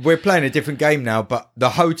might be in there. We're playing a different game now, but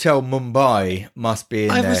the Hotel Mumbai must be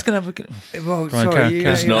in there. I was going to have a... Well, sorry.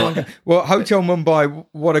 It's not. Well, Hotel Mumbai,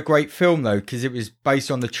 what a great film, though, because it was based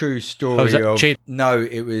on the true story of... No,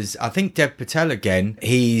 it was, I think, Dev Patel again.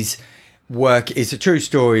 It's a true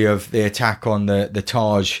story of the attack on the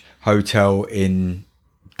Taj Hotel in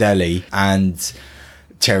Delhi, and...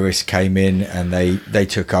 terrorists came in and they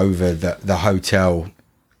took over the hotel.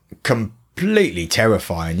 Completely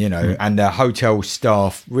terrifying, you know. And the hotel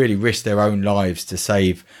staff really risked their own lives to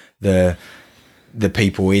save the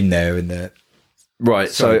people in there. And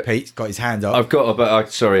so Pete's got his hand up. I've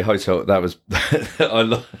got sorry, hotel. That was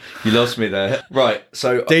you lost me there. Right,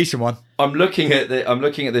 so decent one. I'm looking at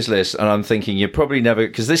this list and I'm thinking you're probably never,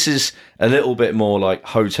 because this is a little bit more like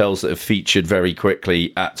hotels that have featured very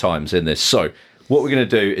quickly at times in this. So what we're going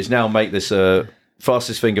to do is now make this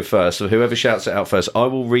fastest finger first. So whoever shouts it out first, I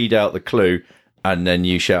will read out the clue and then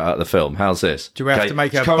you shout out the film. How's this? Do we have to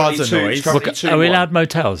make a buzzer noise? Are we allowed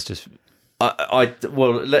motels? Just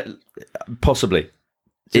possibly.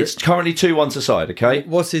 It's currently 2-1 to Side, okay?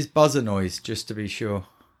 What's his buzzer noise, just to be sure?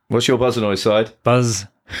 What's your buzzer noise, Side? Buzz.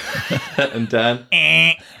 And Dan?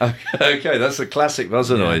 Okay, that's a classic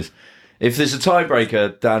buzzer noise. If there's a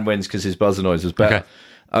tiebreaker, Dan wins because his buzzer noise was better.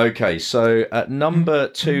 Okay, so at number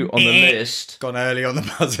 2 on the list... Gone early on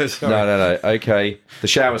the buzzer, sorry. No. Okay, the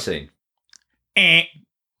shower scene.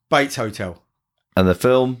 Bates Hotel. And the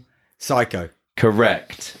film? Psycho.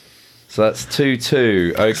 Correct. So that's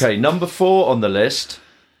 2-2. Okay, number 4 on the list.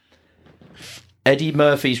 Eddie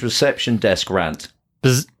Murphy's reception desk rant.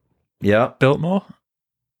 Yeah. Biltmore?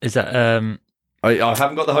 Is that... I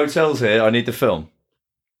haven't got the hotels here. I need the film.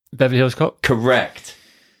 Beverly Hills Cop? Correct.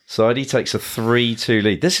 So Eddie takes a 3-2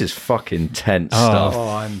 lead. This is fucking tense stuff.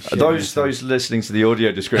 I'm those listening to the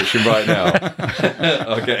audio description right now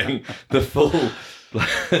are getting the full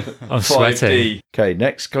 5D. Sweating. Okay,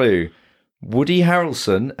 next clue. Woody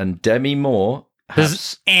Harrelson and Demi Moore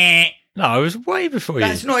have... No, it was way before you.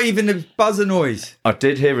 That's not even a buzzer noise. I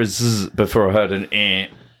did hear a zzz before I heard an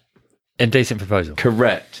Indecent Proposal.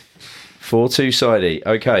 Correct. 4-2 Sidey.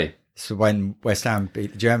 Okay. So when West Ham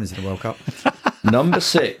beat the Germans in the World Cup. Number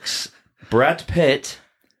 6. Brad Pitt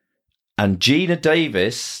and Gina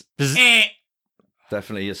Davis.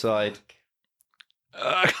 Definitely your side.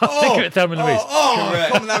 Correct. Come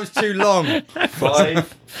on, that was too long.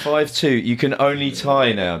 5-2. You can only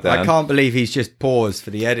tie now, Dan. I can't believe he's just paused for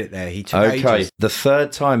the edit there. He took ages. The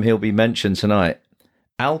third time he'll be mentioned tonight.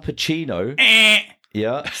 Al Pacino.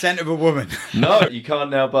 Yeah. Scent of a woman. No, you can't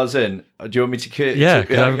now buzz in. Do you want me to... Yeah,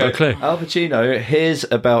 because I haven't got a clue. Al Pacino hears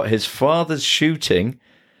about his father's shooting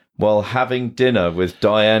while having dinner with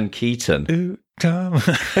Diane Keaton.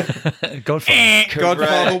 Godfather.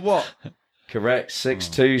 Godfather what? Correct.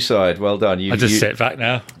 6-2 side. Well done. I just sit back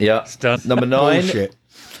now. Yeah. It's done. Number 9. Bullshit.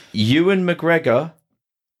 Ewan McGregor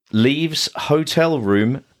leaves hotel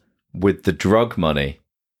room with the drug money.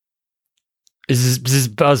 Is this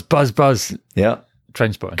buzz? Yeah.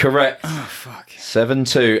 Trainspotting. Correct. Oh, fuck.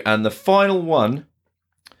 7-2. And the final one.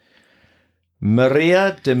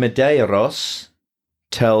 Maria de Medeiros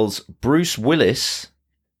tells Bruce Willis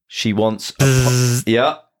she wants a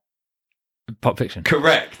yeah. Pulp Fiction.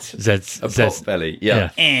 Correct. Zed's pot belly.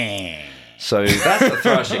 Yeah. So that's a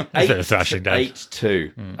thrashing.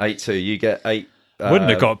 8-2. 8-2. You get 8.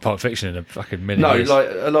 Wouldn't have got Pulp Fiction in a fucking minute. No, like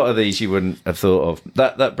a lot of these you wouldn't have thought of.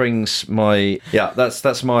 That brings my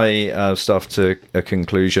that's my stuff to a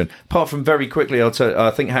conclusion. Apart from very quickly, I'll tell.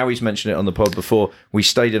 I think Harry's mentioned it on the pod before. We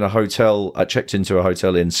stayed in a hotel. I checked into a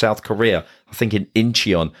hotel in South Korea. I think in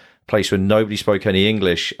Incheon, place where nobody spoke any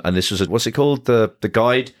English, and this was what's it called? The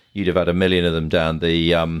guide. You'd have had a million of them down.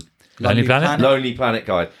 The Lonely Planet? Lonely Planet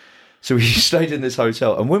guide. So we stayed in this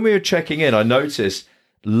hotel, and when we were checking in, I noticed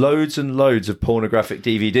loads and loads of pornographic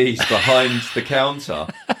DVDs behind the counter.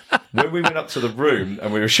 When we went up to the room,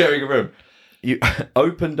 and we were sharing a room, I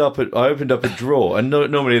opened up a drawer, and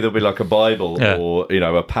normally there'll be like a Bible or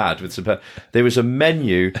a pad with some. There was a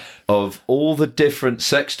menu of all the different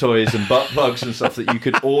sex toys and butt plugs and stuff that you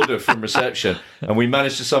could order from reception, and we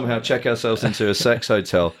managed to somehow check ourselves into a sex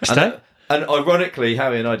hotel. And ironically,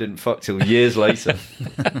 Harry and I didn't fuck till years later.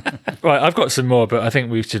 Right, I've got some more, but I think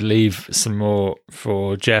we should leave some more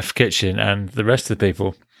for Jeff Kitchen and the rest of the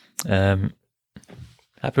people. Happy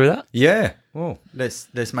with that? Yeah. Well,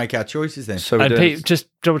 let's make our choices then. So and Pete, just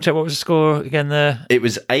double check, what was the score again there? It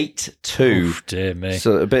was 8-2. Oof, dear me.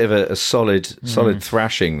 So a bit of a solid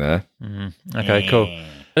thrashing there. Okay, cool.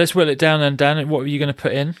 Let's whittle it down then, Dan. What were you going to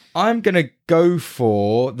put in? I'm going to go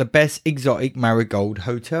for the best exotic marigold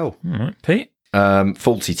hotel. All right, Pete?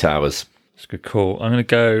 Fawlty Towers. That's a good call. I'm going to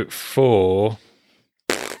go for...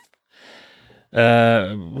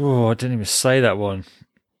 I didn't even say that one.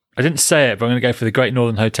 I didn't say it, but I'm going to go for the Great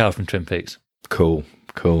Northern Hotel from Twin Peaks. Cool.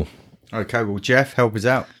 Okay, well, Jeff, help us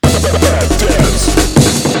out.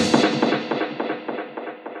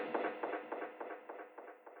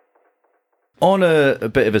 On a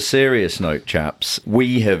bit of a serious note, chaps,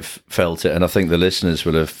 we have felt it, and I think the listeners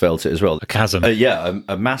will have felt it as well. A chasm.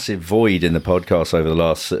 A massive void in the podcast over the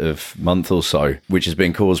last sort of month or so, which has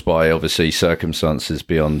been caused by, obviously, circumstances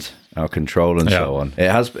beyond our control and so on.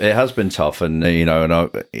 It has been tough, and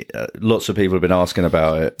lots of people have been asking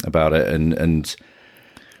about it, and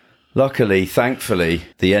luckily, thankfully,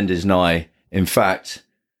 the end is nigh. In fact,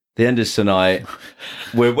 the end is tonight.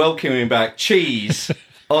 We're welcoming back Cheese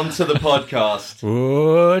onto the podcast.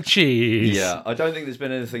 Oh, cheese. Yeah, I don't think there's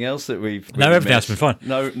been anything else that we've No, everything else has been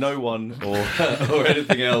fine. No one or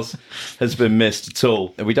anything else has been missed at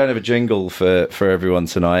all. We don't have a jingle for everyone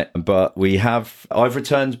tonight, but I've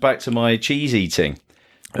returned back to my cheese eating.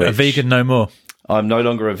 A vegan no more. I'm no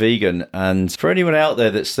longer a vegan, and for anyone out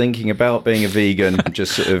there that's thinking about being a vegan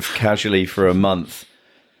just sort of casually for a month,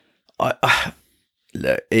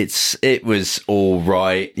 it was all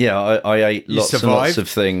right. Yeah, I ate lots and lots of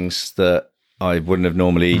things that I wouldn't have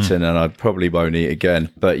normally eaten, and I probably won't eat again.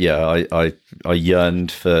 But yeah, I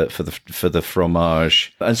yearned for the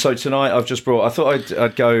fromage, and so tonight I've just brought. I thought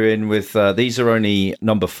I'd go in with these are only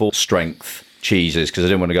number 4 strength cheeses because I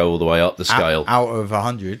didn't want to go all the way up the scale. Out of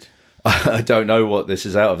 100? I don't know what this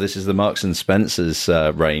is out of. This is the Marks and Spencer's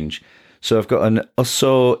range. So I've got an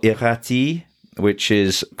Osso Irati, which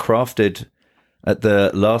is crafted at the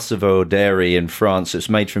La Saveur Dairy in France. It's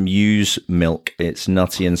made from ewe's milk. It's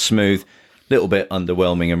nutty and smooth. A little bit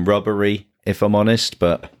underwhelming and rubbery, if I'm honest,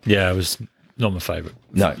 but yeah, it was not my favourite.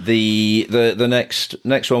 No, the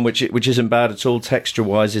next one, which isn't bad at all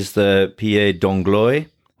texture-wise, is the Pied d'Anglois,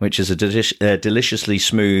 which is a deliciously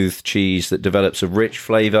smooth cheese that develops a rich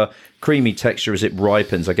flavour, creamy texture as it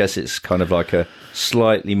ripens. I guess it's kind of like a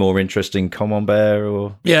slightly more interesting camembert,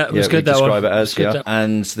 or it was good. That describe one. It as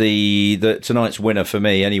And the tonight's winner for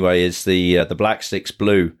me anyway is the Black Sticks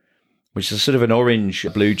Blue, which is sort of an orange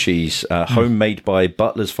blue cheese, homemade by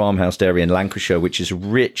Butler's Farmhouse Dairy in Lancashire, which is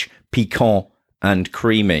rich, piquant, and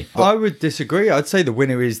creamy. I would disagree. I'd say the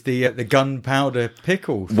winner is the gunpowder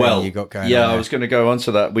pickle thing you got going on. Yeah, I was going to go on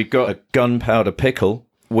to that. We've got a gunpowder pickle,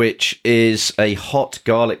 which is a hot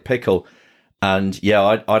garlic pickle. And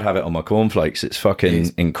yeah, I'd have it on my cornflakes. It's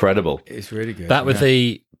fucking incredible. It's really good. That with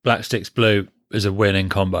the Black Sticks Blue is a winning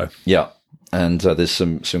combo. Yeah. And there's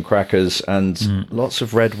some crackers and lots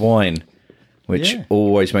of red wine, which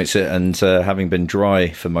always makes it. And having been dry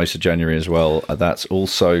for most of January as well, that's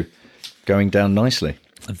also going down nicely.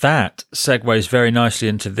 That segues very nicely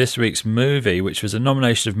into this week's movie, which was a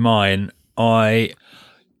nomination of mine. I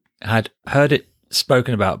had heard it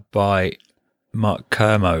spoken about by Mark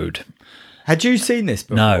Kermode. Had you seen this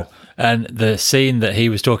before? No. And the scene that he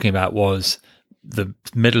was talking about was the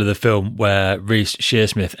middle of the film where Reece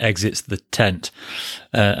Shearsmith exits the tent.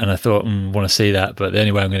 And I thought, want to see that. But the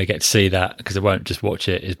only way I'm going to get to see that, because I won't just watch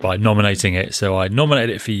it, is by nominating it. So I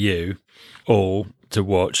nominated it for you all to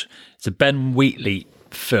watch. It's a Ben Wheatley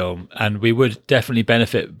film, and we would definitely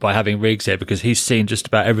benefit by having Riggs here because he's seen just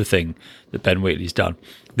about everything that Ben Wheatley's done.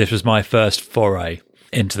 This was my first foray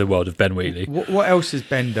into the world of Ben Wheatley. What else has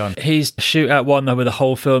Ben done? He's Shootout one, though, where the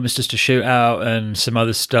whole film is just a shootout and some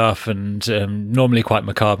other stuff, and normally quite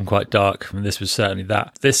macabre and quite dark, and this was certainly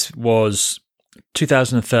that. This was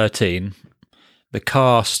 2013. The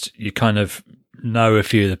cast, you kind of know a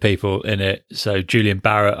few of the people in it. So Julian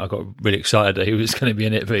Barrett, I got really excited that he was going to be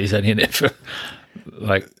in it, but he's only in it for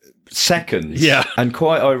like seconds. Yeah. And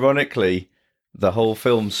quite ironically, the whole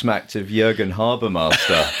film smacked of Jürgen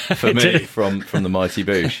Habermaster for me from the Mighty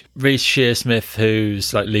Boosh. Reece Shearsmith,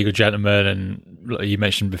 who's like Legal Gentleman, and you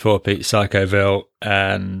mentioned before, Pete, Psychoville,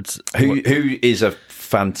 and who is a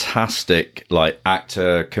fantastic like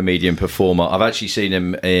actor, comedian, performer. I've actually seen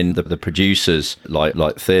him in the Producers like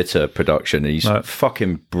theatre production. He's a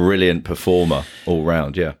fucking brilliant performer all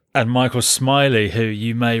round. Yeah. And Michael Smiley, who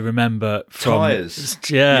you may remember from Tyres,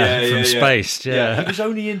 from Spaced. Yeah, he was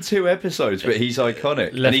only in 2 episodes, but he's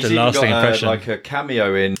iconic. Left and he's a lasting even got impression. Like a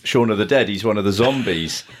cameo in Shaun of the Dead. He's one of the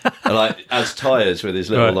zombies, like as Tyres with his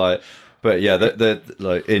little like. But yeah, the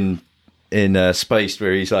like in Spaced,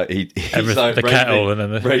 where he's like he's like the raving, kettle and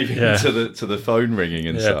then raving to the phone ringing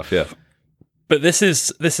and stuff. Yeah. But this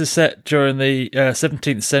is set during the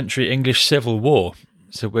 17th century English Civil War.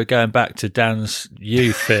 So we're going back to Dan's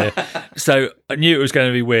youth here. So I knew it was going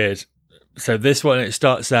to be weird. So this one, it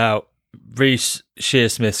starts out, Reece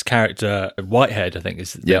Shearsmith's character, Whitehead, I think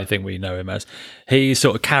is the only thing we know him as. He's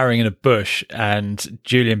sort of cowering in a bush, and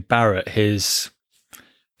Julian Barrett, his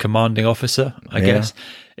commanding officer, I guess,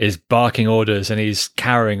 is barking orders, and he's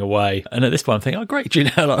cowering away. And at this point I'm thinking, oh great,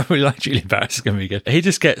 Julian, I really like Julian Barrett, it's going to be good. He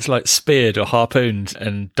just gets like speared or harpooned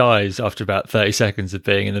and dies after about 30 seconds of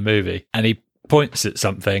being in the movie. And he points at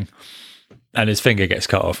something and his finger gets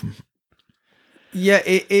cut off. Yeah,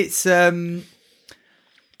 it's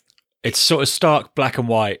sort of stark black and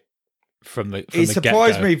white from the It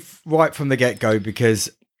surprised me right from the get-go because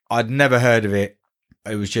I'd never heard of it.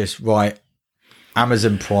 It was just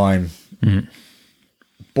Amazon Prime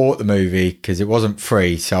bought the movie because it wasn't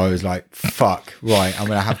free, so I was like, fuck, right, I'm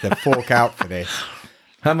going to have to fork out for this.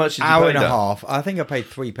 How much did you hour pay and that? a half. I think I paid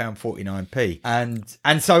 £3.49p.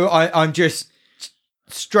 And so I'm just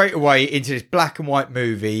straight away into this black and white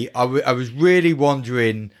movie. I was really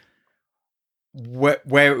wondering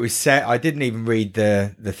where it was set. I didn't even read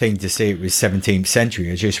the thing to see it was 17th century.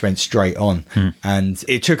 I just went straight on. And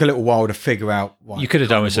it took a little while to figure out you could have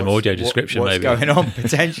done with some audio description what's maybe. going on.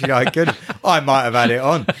 Potentially I could. I might have had it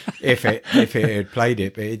on if it had played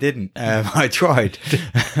it, but it didn't. I tried.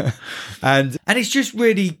 and it's just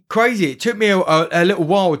really crazy. It took me a little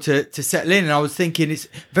while to settle in, and I was thinking it's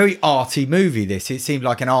a very arty movie, this. It seemed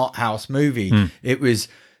like an art house movie. It was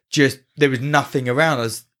just, there was nothing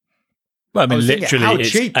around. Well, I mean, literally,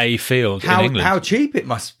 it's a field in England. How cheap it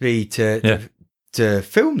must be to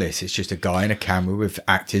film this. It's just a guy and a camera with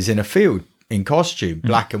actors in a field. in costume,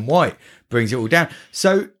 black and white, brings it all down.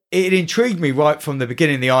 So it intrigued me right from the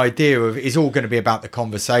beginning, the idea of it's all going to be about the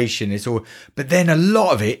conversation. But then a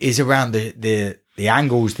lot of it is around the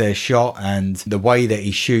angles they're shot and the way that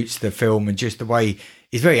he shoots the film, and just the way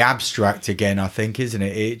it's very abstract again, I think, isn't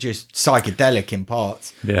it? It just psychedelic in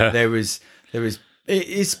parts. Yeah.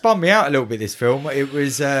 It spun me out a little bit, this film. It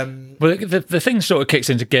was... Well, the thing sort of kicks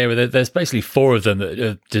into gear with there's basically 4 of them that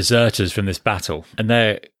are deserters from this battle, and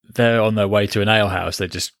they're on their way to an alehouse. They're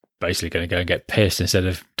just basically going to go and get pissed instead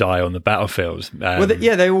of die on the battlefield.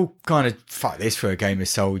 They all kind of fuck this for a game of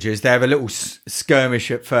soldiers. They have a little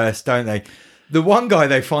skirmish at first, don't they? The one guy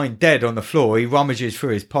they find dead on the floor, he rummages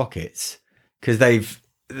through his pockets because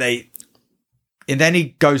and then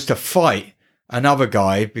he goes to fight another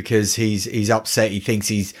guy because he's upset. He thinks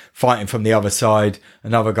he's fighting from the other side.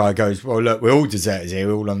 Another guy goes, well, look, we're all deserters here.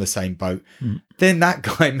 We're all on the same boat. Then that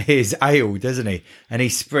guy hears ale, doesn't he? And he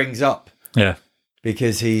springs up. Yeah.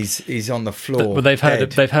 Because he's on the floor. But they've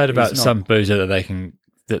heard about some boozer that they can...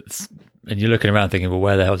 And you're looking around thinking, well,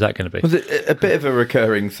 where the hell is that going to be? Well, a bit of a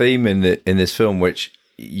recurring theme in this film, which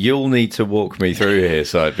you'll need to walk me through here,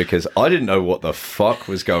 so because I didn't know what the fuck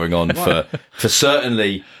was going on for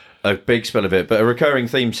certainly a big spell of it. But a recurring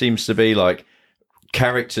theme seems to be like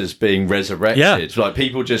characters being resurrected, like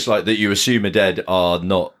people just like that you assume are dead are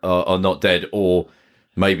not dead, or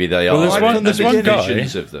maybe they are. There's one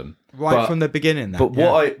visions of them. From the beginning.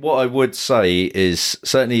 What I would say is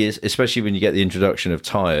certainly especially when you get the introduction of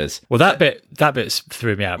Tyres. Well, that bit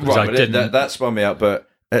threw me out because that spun me out. But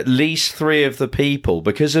at least 3 of the people,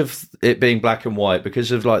 because of it being black and white,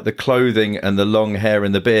 because of like the clothing and the long hair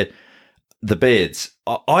and the beards,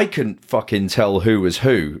 I couldn't fucking tell who was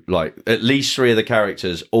who. Like at least 3 of the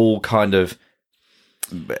characters all kind of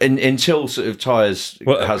until sort of Tyres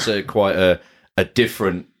has quite a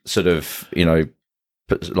different sort of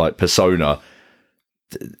like persona.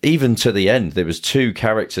 Even to the end, there was 2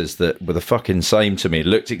 characters that were the fucking same to me.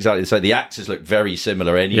 Looked exactly the same. The actors looked very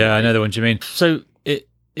similar anyway. Yeah, I know the ones you mean. So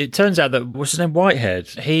it turns out that what's his name, Whitehead.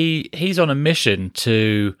 He's on a mission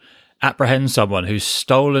to apprehend someone who's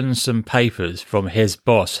stolen some papers from his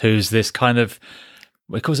boss, who's this kind of...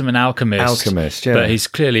 He calls him an alchemist, yeah. But he's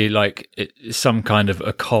clearly like some kind of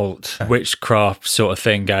occult witchcraft sort of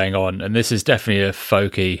thing going on. And this is definitely a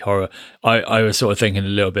folky horror. I was sort of thinking a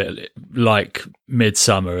little bit like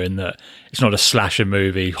Midsummer in that it's not a slasher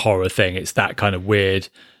movie horror thing. It's that kind of weird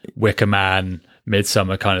Wicker Man,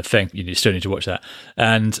 Midsummer kind of thing. You still need to watch that.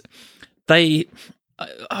 And I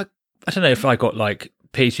don't know if I got like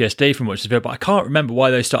PTSD from watching this video, but I can't remember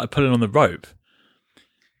why they started pulling on the rope.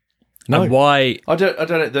 No, and why? I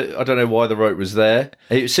don't know why the rope was there.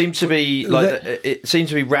 It seemed to be it seemed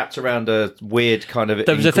to be wrapped around a weird kind of.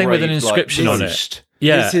 There was a thing with an inscription on it.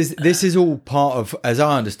 Yeah, this is all part of, as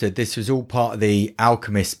I understood, this was all part of the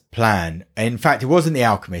alchemist plan. In fact, it wasn't the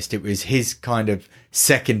alchemist; it was his kind of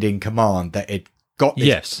second in command that had got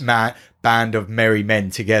this band of merry men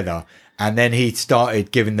together, and then he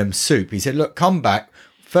started giving them soup. He said, "Look, come back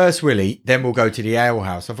first, Willie. Then we'll go to the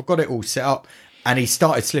alehouse. I've got it all set up." And he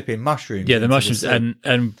started slipping mushrooms. Yeah, the mushrooms.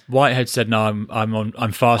 And Whitehead said, "No,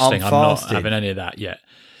 I'm fasting. I'm not having any of that yet."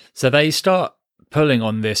 So they start pulling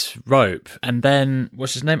on this rope, and then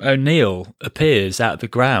what's his name? O'Neill appears out of the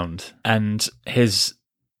ground, and his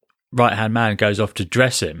right-hand man goes off to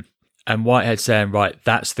dress him. And Whitehead's saying, "Right,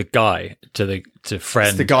 that's the guy." To friend,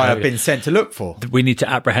 it's the guy I've been sent to look for. We need to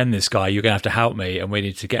apprehend this guy. You're going to have to help me, and we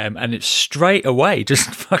need to get him. And it straight away just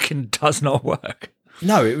fucking does not work.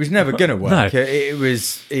 No, it was never going to work. No. He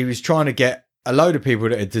was trying to get a load of people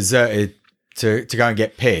that had deserted to go and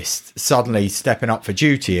get pissed, suddenly stepping up for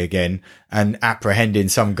duty again and apprehending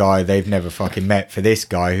some guy they've never fucking met for this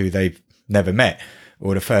guy who they've never met,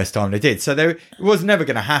 or the first time they did. So it was never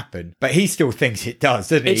going to happen, but he still thinks it does,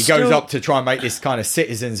 doesn't he? He goes up to try and make this kind of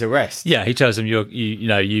citizen's arrest. Yeah, he tells them,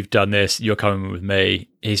 you've done this, you're coming with me.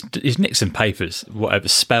 He's nicked some papers, whatever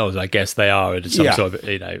spells I guess they are, or some sort of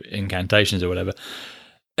incantations or whatever.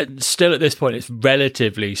 And still at this point, it's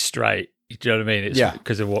relatively straight. Do you know what I mean? It's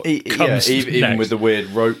because of what comes even with the weird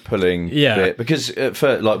rope pulling bit. Because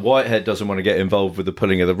like Whitehead doesn't want to get involved with the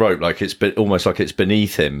pulling of the rope. Like it's almost like it's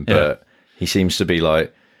beneath him, but he seems to be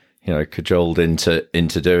like, cajoled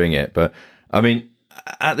into doing it. But I mean,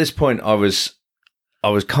 at this point, I was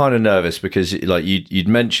kind of nervous because like you'd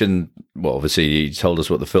mentioned, well, obviously you told us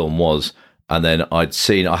what the film was. And then I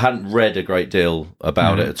hadn't read a great deal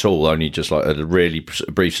about it at all, only just like a really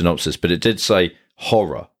brief synopsis, but it did say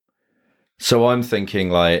horror. So I'm thinking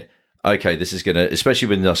like, okay, this is going to, especially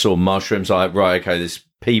when I saw mushrooms, like, right, okay, there's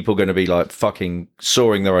people going to be like fucking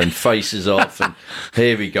sawing their own faces off. And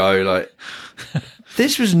here we go. Like,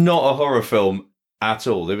 This was not a horror film at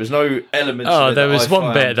all. There was no elements. Oh, there was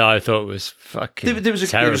one bit that I thought was fucking there was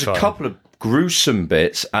a couple of gruesome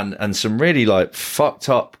bits and some really like fucked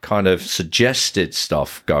up kind of suggested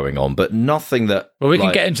stuff going on, but nothing that. Well, we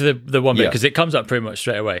can get into the one bit because it comes up pretty much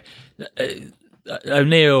straight away.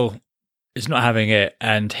 O'Neill is not having it,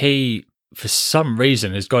 and he, for some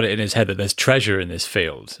reason, has got it in his head that there's treasure in this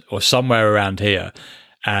field or somewhere around here,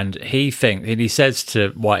 and he says to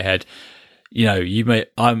Whitehead, you know,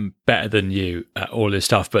 I'm better than you at all this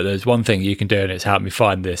stuff, but there's one thing you can do, and it's help me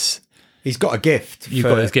find this. He's got a gift. You've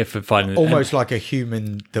got his gift for finding almost like a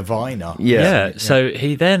human diviner. Yeah. So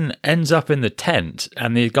he then ends up in the tent,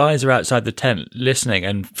 and the guys are outside the tent listening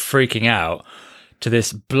and freaking out to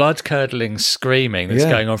this blood-curdling screaming that's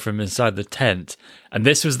going on from inside the tent. And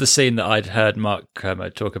this was the scene that I'd heard Mark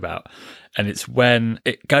Kermode talk about. And it's when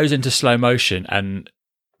it goes into slow motion and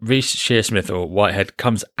Reece Shearsmith or Whitehead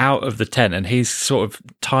comes out of the tent, and he's sort of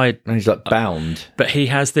tied. And he's like bound. But he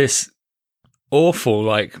has this awful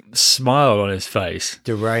like smile on his face.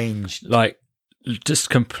 Deranged. Like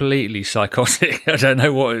just completely psychotic. I don't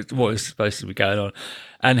know what is supposed to be going on.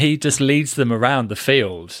 And he just leads them around the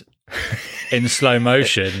field in slow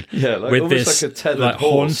motion. Like with almost this like a tethered like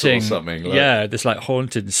horse haunting or something. this like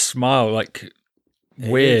haunted smile, like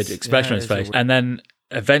weird expression on his face. And then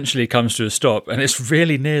eventually comes to a stop, and it's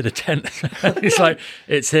really near the tent. It's like,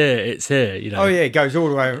 it's here, you know. Oh yeah, it goes all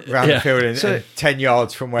the way around the field and 10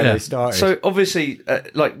 yards from where they started. So obviously,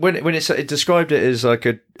 like when it described it as like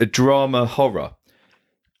a drama horror.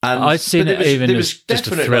 And I'd seen it even there as was just a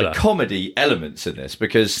definite thriller. like comedy elements in this,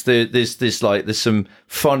 because there's some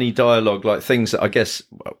funny dialogue, like things that I guess,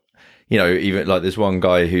 you know, even like there's one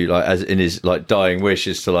guy who like as in his like dying wish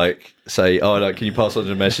is to like say, oh, like, can you pass on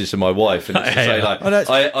a message to my wife? And it's to say like,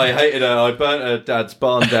 I hated her, I burnt her dad's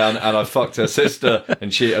barn down, and I fucked her sister,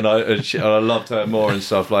 and I loved her more and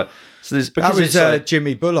stuff like. So there's that was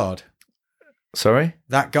Jimmy Bullard. Sorry,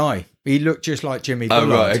 that guy. He looked just like Jimmy Bullard.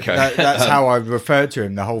 Oh, right, okay. That's how I referred to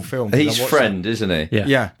him the whole film. He's friend, isn't he?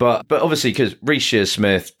 Yeah. But obviously, because Reece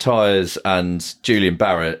Shearsmith, Tyers, and Julian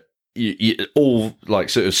Barrett, all like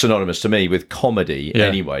sort of synonymous to me with comedy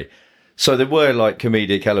anyway. So there were like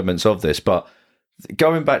comedic elements of this. But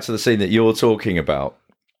going back to the scene that you're talking about,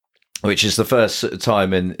 which is the first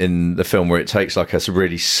time in the film where it takes like a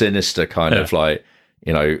really sinister kind of like,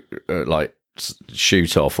 you know, like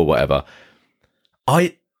shoot off or whatever.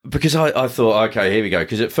 Because I thought, okay, here we go.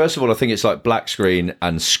 Because first of all, I think it's like black screen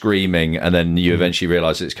and screaming, and then you eventually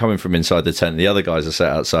realise it's coming from inside the tent. And the other guys are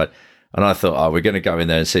sat outside, and I thought, oh, we're going to go in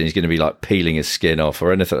there and see he's going to be like peeling his skin off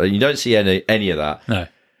or anything. You don't see any of that. No.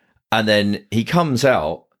 And then he comes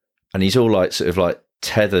out, and he's all like sort of like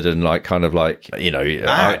tethered and like kind of like, you know,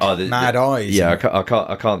 mad eyes. Yeah,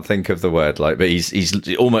 I can't think of the word, like, but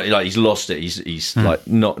he's almost like he's lost it. He's like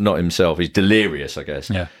not himself. He's delirious, I guess.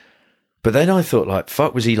 Yeah. But then I thought, like,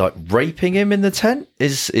 fuck, was he like raping him in the tent?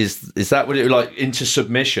 Is that what it like into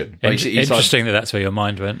submission? Like, interesting that that's where your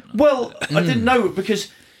mind went. Well, I didn't know,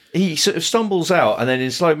 because he sort of stumbles out, and then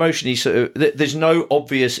in slow motion, he sort of there's no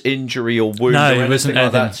obvious injury or wound or anything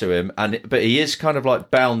like that to him, but he is kind of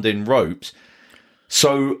like bound in ropes.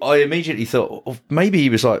 So I immediately thought, oh, maybe he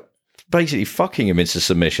was like basically fucking him into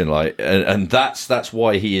submission, like, and that's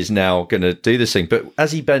why he is now going to do this thing. But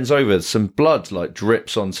as he bends over, some blood like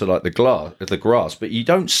drips onto like the grass, but you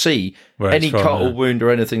don't see any cut or wound or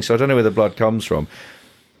anything. So I don't know where the blood comes from.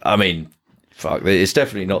 I mean, fuck, it's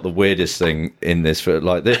definitely not the weirdest thing in this. For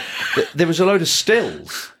like, there was a load of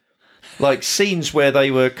stills, like scenes where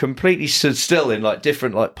they were completely stood still in like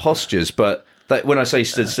different like postures, but. When I say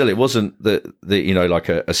stood still, it wasn't the you know, like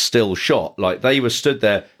a still shot. Like they were stood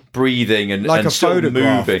there breathing and like a still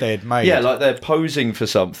photograph moving. they'd made. Yeah, like they're posing for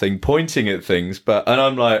something, pointing at things. And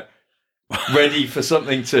I'm like ready for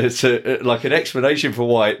something to like an explanation for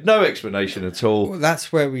why. No explanation at all. Well,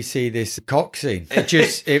 that's where we see this cock scene.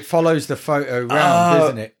 It follows the photo round,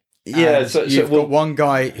 doesn't it? Yeah, so you've got one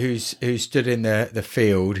guy who stood in the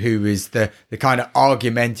field, who is the kind of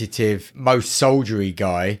argumentative, most soldiery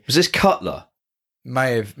guy. Was this Cutler?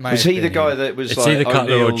 Was he the guy that was? It's like either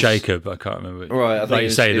Cutler or O'Neill's... Jacob. I can't remember. Right, I think like you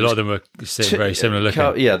say, a lot of them were very similar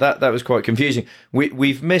looking. Yeah, that was quite confusing.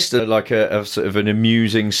 We've missed a sort of an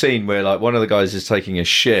amusing scene where like one of the guys is taking a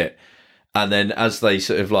shit, and then as they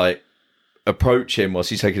sort of like approach him whilst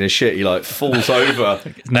he's taking a shit, he like falls over,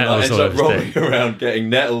 ends up rolling around, getting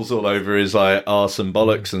nettles all over his like arse and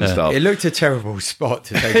bollocks and stuff. It looked a terrible spot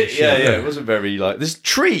to take a shit. Yeah, it wasn't very like. There's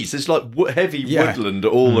trees, there's like heavy woodland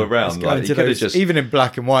all around. Like you could have just even in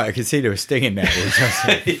black and white, I could see there were stinging nettles.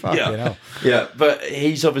 Yeah, but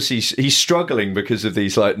he's obviously struggling because of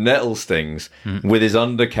these like nettle stings with his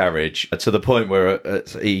undercarriage to the point where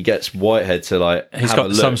he gets Whitehead to like. He's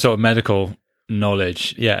got some sort of medical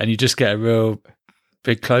knowledge, and you just get a real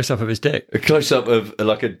big close up of his dick, a close up of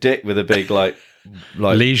like a dick with a big like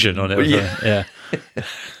lesion on it.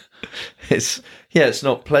 It's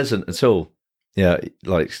not pleasant at all. Yeah,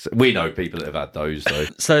 like we know people that have had those though.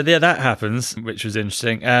 So that happens, which was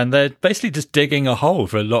interesting, and they're basically just digging a hole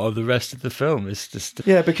for a lot of the rest of the film. It's just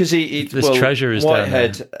because this treasure is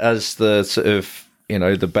Whitehead down there. As the sort of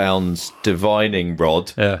the Bound's divining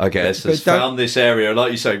rod, I guess, has found this area,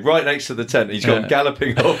 like you say, right next to the tent. He's gone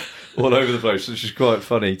galloping off all over the place, which is quite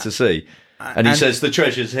funny to see. And he says the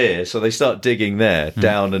treasure's here, so they start digging there,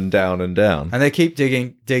 down and down and down. And they keep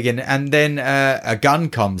digging, and then a gun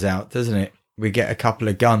comes out, doesn't it? We get a couple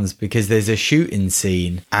of guns because there's a shooting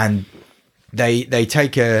scene, and they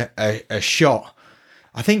take a shot.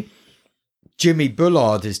 I think Jimmy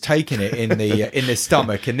Bullard has taken it in the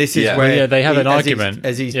stomach, and this is where they have an argument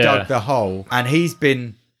as he's dug the hole, and he's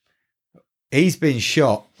been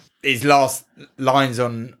shot. His last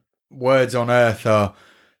words on earth are,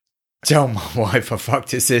 "Tell my wife I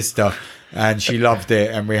fucked her sister, and she loved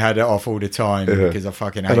it, and we had it off all the time because I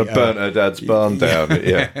fucking hate her. And I burnt her dad's barn down."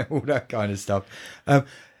 All that kind of stuff.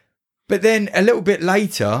 But then a little bit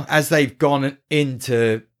later, as they've gone in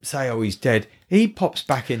to say, "Oh, he's dead," he pops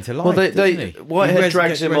back into life. Well, Whitehead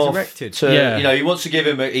drags him off to, he wants to give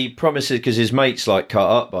him he promises, because his mate's like cut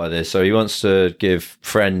up by this, so he wants to give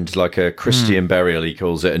friend like a Christian burial, he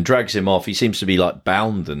calls it, and drags him off. He seems to be like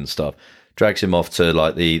bound and stuff. Drags him off to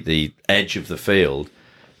like the edge of the field.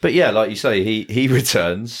 But like you say, he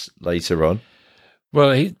returns later on. Well,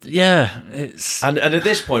 it's and at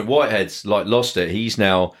this point, Whitehead's like lost it.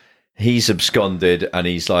 He's absconded and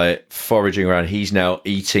he's like foraging around. He's now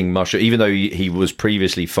eating mushroom, even though he was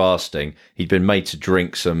previously fasting. He'd been made to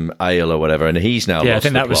drink some ale or whatever, and he's now lost I think the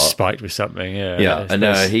that plot. Was spiked with something.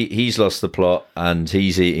 And he's lost the plot, and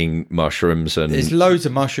he's eating mushrooms. And there's loads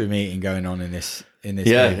of mushroom eating going on in this.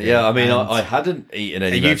 Movie. I mean, I hadn't eaten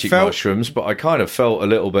any magic mushrooms, but I kind of felt a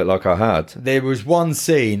little bit like I had. There was one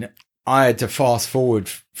scene I had to fast forward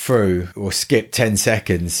through or skip 10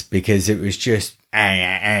 seconds because it was just,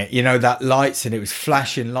 that lights, and it was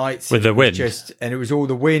flashing lights. With the wind. And it was all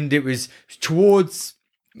the wind. It was towards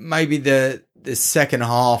maybe the second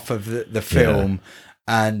half of the film.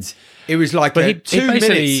 And it was like 2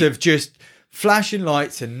 minutes of just flashing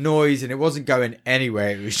lights and noise, and it wasn't going anywhere.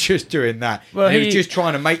 It was just doing that. Well, he was just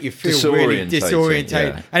trying to make you feel really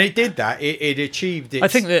disorientated, and it did that. It achieved its. I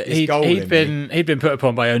think that he'd been put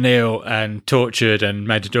upon by O'Neill and tortured and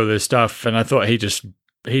made to do all this stuff, and I thought he just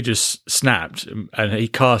snapped and he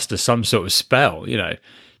cast some sort of spell,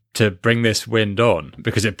 to bring this wind on,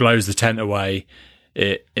 because it blows the tent away.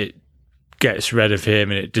 It gets rid of him,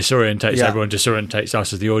 and it disorientates everyone, disorientates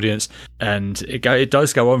us as the audience, and it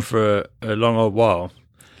does go on for a long old while.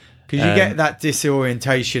 Because you get that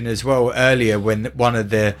disorientation as well earlier when one of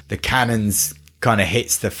the cannons kind of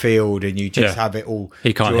hits the field, and you just have it all.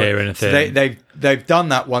 He can't hear anything. So they've done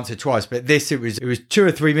that once or twice, but this it was 2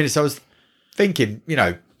 or 3 minutes. I was thinking,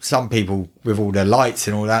 some people with all the lights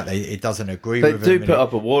and all that, it doesn't agree with them. They do put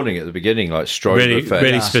up a warning at the beginning, like strobe effect.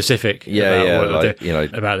 Really specific. About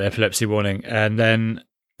the epilepsy warning. And then...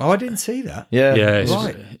 Oh, I didn't see that. Yeah.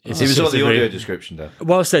 Right. It was on the audio description there.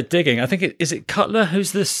 Whilst they're digging, I think is it Cutler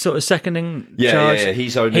who's the sort of seconding charge? Yeah.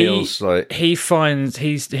 He's O'Neill's He finds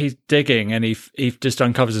he's digging, and he just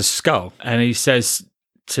uncovers a skull, and he says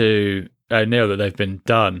to O'Neill that they've been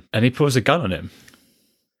done, and he pulls a gun on him.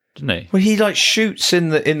 Didn't he? Well, he shoots in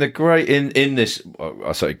the grave in this.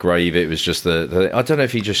 I say grave. It was just the. I don't know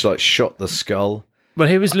if he just shot the skull. Well,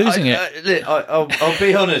 he was losing it. I'll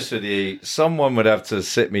be honest with you. Someone would have to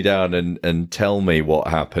sit me down and tell me what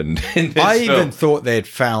happened in this film. Even thought they'd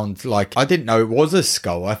found I didn't know it was a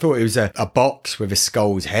skull. I thought it was a box with a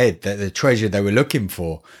skull's head, that the treasure they were looking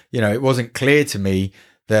for. It wasn't clear to me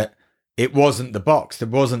that. It wasn't the box. There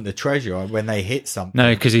wasn't the treasure when they hit something.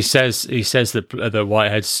 No, because he says that the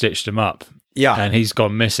Whitehead stitched him up. Yeah, and he's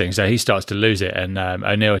gone missing, so he starts to lose it. And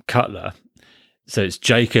O'Neill Cutler, so it's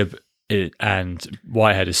Jacob and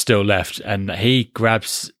Whitehead is still left, and he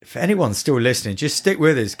grabs. If anyone's still listening, just stick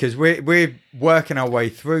with us because we're working our way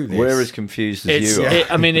through this. We're as confused as you are.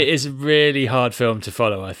 It is a really hard film to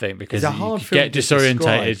follow, I think, because you get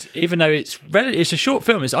disorientated. Even though it's a short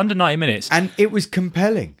film, it's under 90 minutes, and it was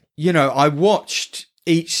compelling. You know, I watched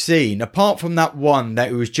each scene, apart from that one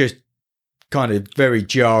that it was just kind of very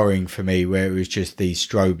jarring for me, where it was just these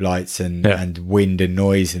strobe lights and wind and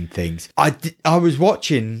noise and things. I was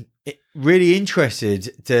watching, really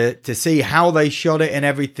interested to see how they shot it and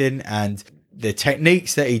everything, and the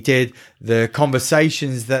techniques that he did, the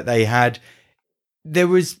conversations that they had. There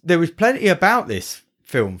was plenty about this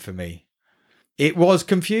film for me. It was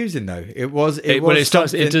confusing though.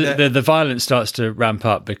 The violence starts to ramp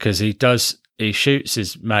up because he shoots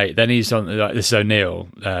his mate. Then he's on, like, this is O'Neill,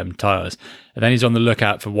 Tyler's, and then he's on the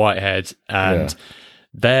lookout for Whitehead, and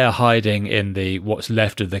they're hiding in what's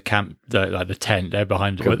left of the camp, the tent. They're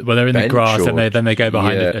behind. Well, they're in the grass, and then they go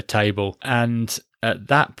behind a table. And at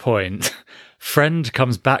that point, Friend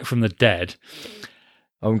comes back from the dead.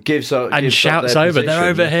 Gives shouts over. They're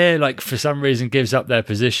over here. Like, for some reason, gives up their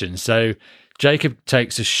position. So Jacob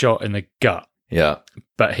takes a shot in the gut. Yeah,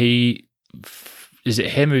 but is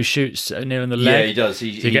it him who shoots O'Neill in the leg? Yeah, he does.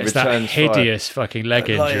 He gets that hideous fucking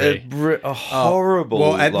leg injury. A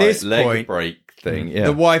horrible at this leg point, break thing. Yeah.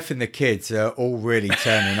 The wife and the kids are all really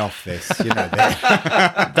turning off this. You know,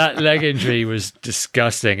 that leg injury was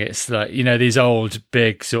disgusting. It's like, you know, these old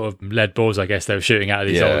big sort of lead balls, I guess they were shooting out of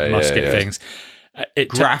these old musket things.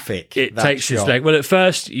 Graphic. It takes his leg. Well, at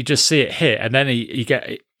first you just see it hit, and then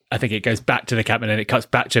I think it goes back to the cap, and then it cuts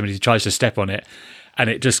back to him, and he tries to step on it, and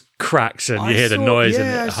it just cracks, and you hear the noise,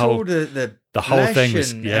 and the whole thing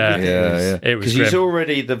was it was because he's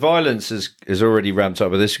already, the violence is already ramped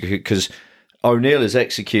up with this, because O'Neill has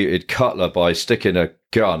executed Cutler by sticking a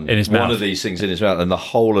gun in his mouth. One of these things in his mouth, and the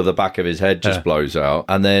whole of the back of his head just blows out,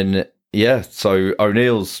 and then so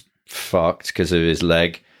O'Neill's fucked because of his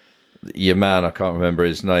leg. Your man, I can't remember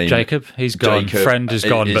his name. Jacob, he's gone. Friend is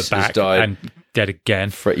gone, but back and dead again.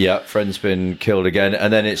 Friend's been killed again,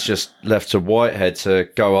 and then it's just left to Whitehead to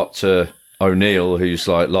go up to O'Neill, who's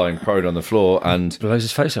like lying prone on the floor, and blows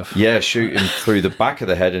his face off. Yeah, shoot him through the back of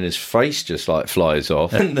the head, and his face just like flies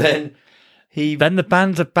off. And then the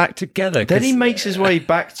bands are back together. Then he makes his way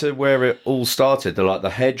back to where it all started, the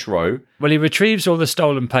hedgerow. Well, he retrieves all the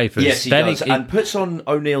stolen papers. Yes, he does, and puts on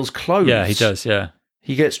O'Neill's clothes. Yeah, he does. Yeah.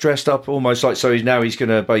 He gets dressed up almost like, so he's going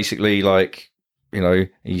to basically, like, you know,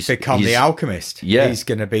 he's become the alchemist. Yeah. He's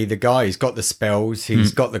going to be the guy. He's got the spells.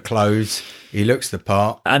 He's got the clothes. He looks the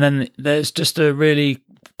part. And then there's just a really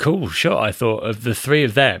cool shot, I thought, of the three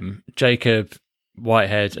of them, Jacob,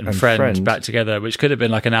 Whitehead and Friend back together, which could have been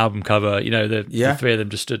like an album cover. You know, the three of them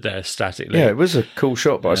just stood there statically. Yeah, it was a cool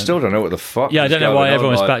shot, but I still don't know what the fuck. Yeah, I don't know why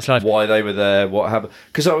everyone was back to life. Why they were there, what happened.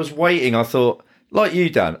 Because I was waiting, I thought, like you,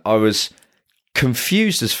 Dan, I was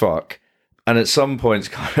confused as fuck, and at some points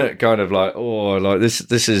kind of like, oh, like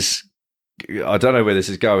this is, I don't know where this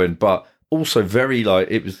is going, but also very like,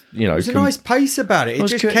 it was, you know, there's a nice pace about it. It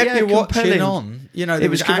just kept you watching on. You know, there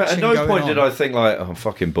was action at no point did I think like, oh, I'm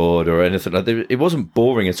fucking bored or anything. Like, it wasn't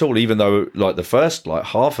boring at all, even though like the first like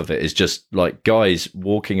half of it is just like guys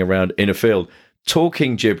walking around in a field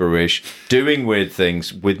talking gibberish, doing weird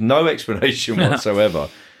things with no explanation whatsoever.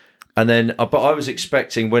 And then, but I was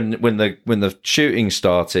expecting when the shooting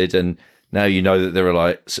started, and now you know that there are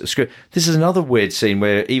like, this is another weird scene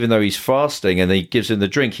where even though he's fasting and he gives him the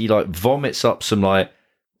drink, he like vomits up some like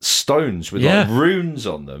stones with like runes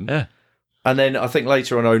on them. Yeah. And then I think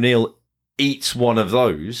later on O'Neill eats one of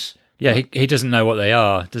those. Yeah, he doesn't know what they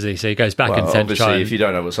are, does he? So he goes back and obviously, if you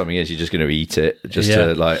don't know what something is, you're just going to eat it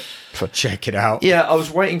to like check it out. Yeah, I was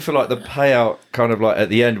waiting for like the payout, kind of like at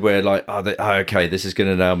the end where like, okay, this is going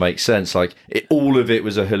to now make sense. Like all of it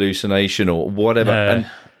was a hallucination or whatever. And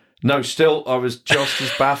no, still, I was just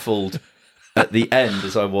as baffled at the end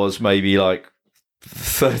as I was maybe like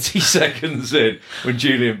 30 seconds in when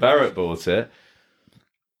Julian Barrett bought it.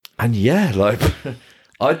 And yeah, like.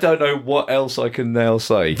 I don't know what else I can now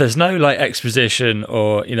say. There's no like exposition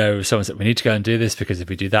or, you know, someone said we need to go and do this because if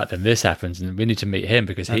we do that, then this happens, and we need to meet him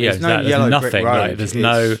because he owns that. There's nothing. Like,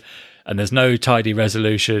 there's no tidy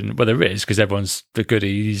resolution. Well, there is because everyone's the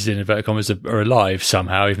goodies in inverted commas are alive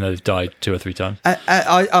somehow, even though they've died 2 or 3 times.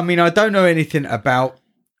 I mean, I don't know anything about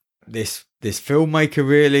this filmmaker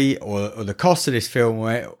really, or the cost of this film,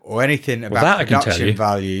 or anything about production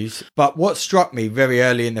values. But what struck me very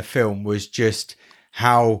early in the film was just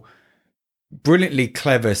how brilliantly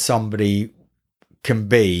clever somebody can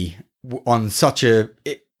be on such a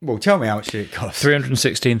Well, tell me how much did it cost?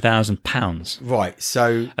 £316,000. Right,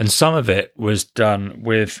 so... And some of it was done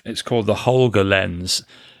with, it's called the Holga lens,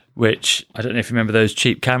 which, I don't know if you remember those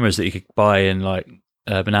cheap cameras that you could buy in like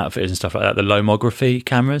Urban Outfitters and stuff like that, the lomography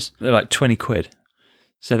cameras. They're like 20 quid.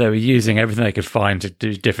 So they were using everything they could find to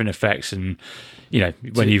do different effects. And,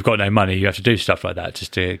 when you've got no money, you have to do stuff like that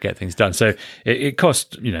just to get things done. So it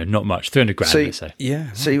cost, not much, $300,000, let's say.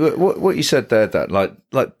 Yeah. See, what you said there, Dan,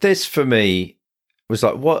 like this for me was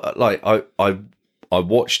like, what, like I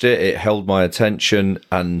watched it, it held my attention,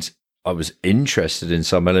 and I was interested in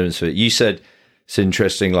some elements of it. You said it's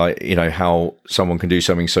interesting, like, how someone can do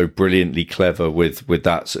something so brilliantly clever with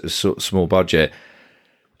that sort of small budget.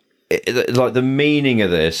 Like the meaning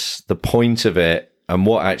of this, the point of it, and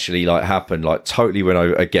what actually like happened, like totally went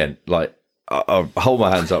over. Again, like I hold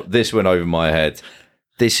my hands up. This went over my head.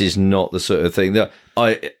 This is not the sort of thing that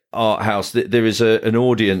Art House. There is an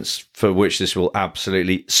audience for which this will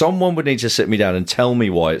absolutely. Someone would need to sit me down and tell me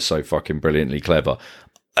why it's so fucking brilliantly clever.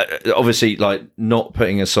 Obviously, like not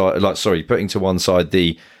putting aside, putting to one side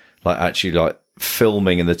the like actually like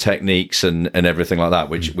filming and the techniques and everything like that,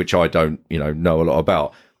 which I don't know a lot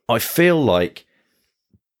about. I feel like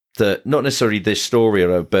that not necessarily this story,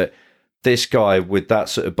 but this guy with that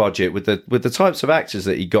sort of budget, with the types of actors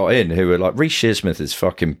that he got in, who are like Reece Shearsmith is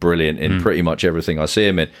fucking brilliant in pretty much everything I see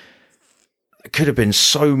him in. It could have been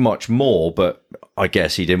so much more, but I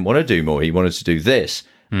guess he didn't want to do more. He wanted to do this,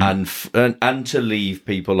 and to leave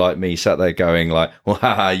people like me sat there going like, "Well,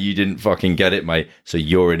 haha, you didn't fucking get it, mate. So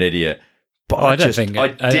you're an idiot." But I did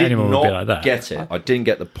not get it. I didn't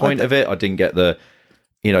get the point of it. I didn't get the.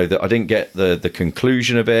 I didn't get the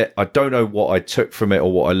conclusion of it. I don't know what I took from it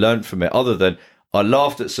or what I learned from it, other than I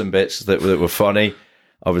laughed at some bits that were funny.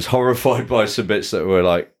 I was horrified by some bits that were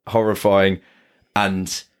like horrifying,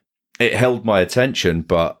 and it held my attention.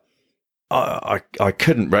 But I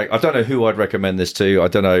couldn't. I don't know who I'd recommend this to. I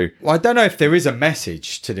don't know. Well, I don't know if there is a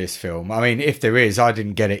message to this film. I mean, if there is, I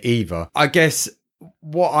didn't get it either. I guess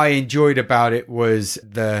what I enjoyed about it was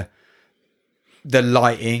the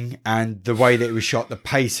lighting and the way that it was shot, the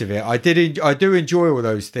pace of it. I do enjoy all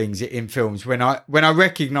those things in films when I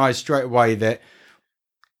recognize straight away that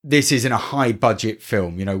this isn't a high budget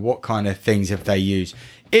film. What kind of things have they used?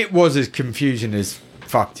 It was as confusing as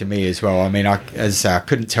fuck to me as well. I mean, as I say, I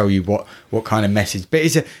couldn't tell you what kind of message, but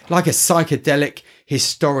it's like a psychedelic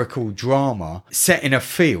historical drama set in a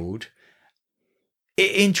field.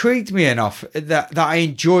 It intrigued me enough that I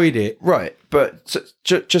enjoyed it. Right, but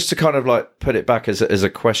just to kind of like put it back as a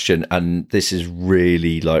question, and this is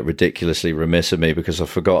really like ridiculously remiss of me because I've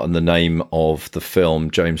forgotten the name of the film.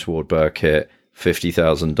 James Ward Burkitt,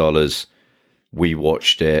 $50,000. We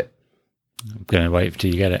watched it. I'm going to wait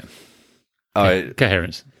till you get it.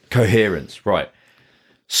 Coherence, right.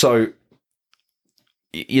 So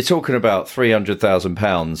you're talking about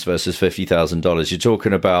 £300,000 versus $50,000. You're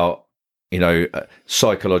talking about a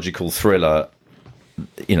psychological thriller,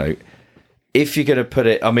 if you're going to put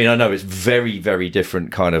it, I mean, I know it's very, very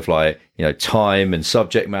different kind of like, time and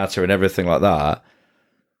subject matter and everything like that,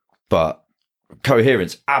 but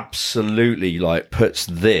Coherence absolutely like puts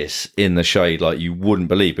this in the shade like you wouldn't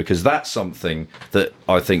believe, because that's something that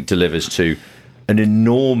I think delivers to an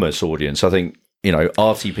enormous audience. I think,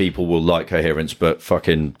 arty people will like Coherence, but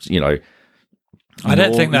fucking, I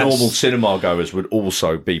don't think that's... normal cinema goers would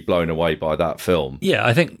also be blown away by that film. Yeah,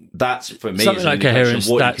 I think that's for me something like Coherence.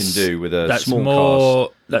 What you can do with a small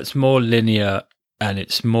cast. That's more linear and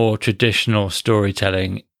it's more traditional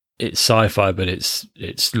storytelling. It's sci-fi, but it's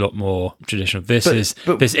a lot more traditional. This is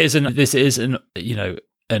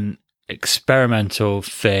an experimental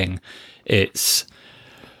thing. It's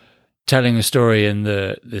telling a story in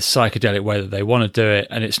the psychedelic way that they want to do it,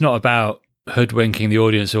 and it's not about hoodwinking the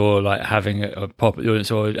audience or like having a pop at the audience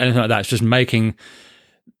or anything like that. It's just making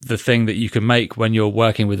the thing that you can make when you're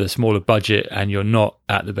working with a smaller budget and you're not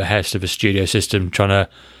at the behest of a studio system trying to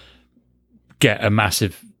get a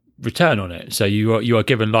massive return on it. So you are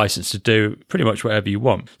given license to do pretty much whatever you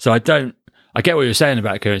want. So I get what you're saying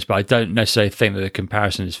about Coherence, but I don't necessarily think that the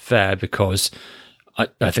comparison is fair, because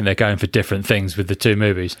I think they're going for different things with the two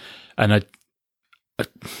movies. And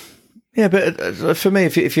yeah, but for me,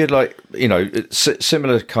 if you'd like,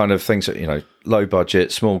 similar kind of things, low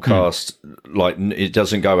budget, small cast, like it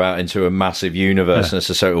doesn't go out into a massive universe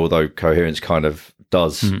necessarily, although Coherence kind of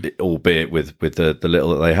does, albeit with the little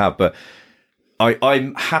that they have. But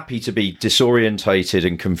I'm happy to be disorientated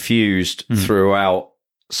and confused throughout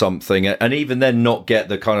something, and even then not get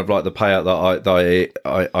the kind of like the payout that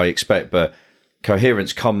I expect. But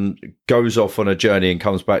Coherence goes off on a journey and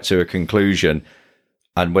comes back to a conclusion.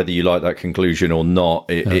 And whether you like that conclusion or not,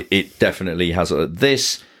 it definitely has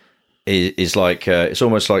this. is like it's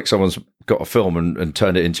almost like someone's got a film and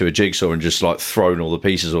turned it into a jigsaw and just like thrown all the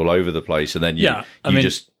pieces all over the place, and then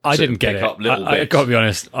I didn't get it. I got to be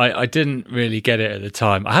honest, I didn't really get it at the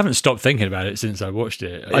time. I haven't stopped thinking about it since I watched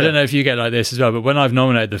it. I don't know if you get like this as well, but when I've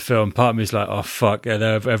nominated the film, part of me is like, oh fuck,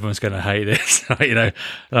 everyone's going to hate this, and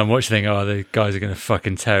I'm watching thinking, oh, the guys are going to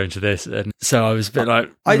fucking tear into this, and so I was a bit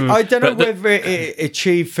like, I don't know whether it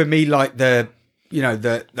achieved for me like the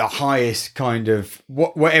highest kind of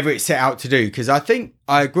whatever it set out to do, because I think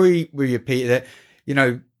I agree with you, Peter,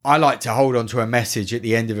 that I like to hold on to a message at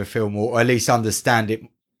the end of a film, or at least understand it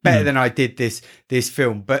better than I did this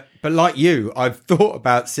film. But like you, I've thought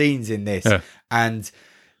about scenes in this, and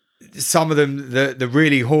some of them, the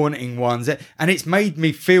really haunting ones, and it's made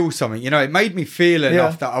me feel something. It made me feel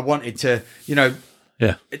enough that I wanted to,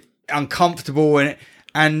 uncomfortable,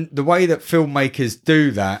 and the way that filmmakers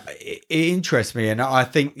do that, it interests me. And I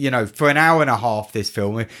think, for an hour and a half, this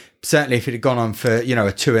film, certainly if it had gone on for, a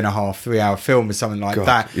 2.5, 3 hour film or something like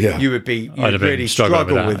that, you would really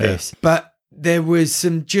struggle with this. But there was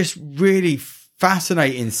some just really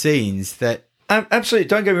fascinating scenes that... Absolutely,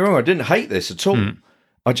 don't get me wrong, I didn't hate this at all.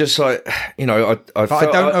 I just like, I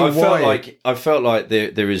felt like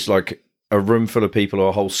there is like a room full of people or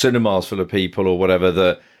a whole cinemas full of people or whatever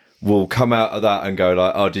that will come out of that and go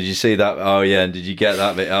like, oh, did you see that? Oh yeah, and did you get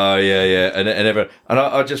that bit? Oh yeah, and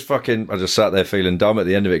I just sat there feeling dumb at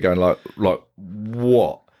the end of it, going like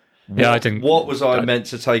what? Yeah, I didn't. What was I meant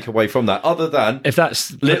to take away from that, other than if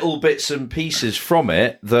that's little bits and pieces from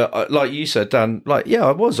it that, like you said, Dan? Like, yeah,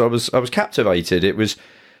 I was captivated. It was,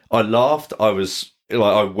 I laughed. I was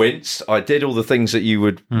like, I winced. I did all the things that you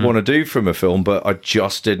would want to do from a film, but I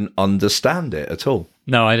just didn't understand it at all.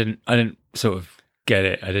 No, I didn't sort of get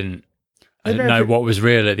it. I didn't know what was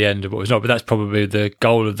real at the end of what was not, but that's probably the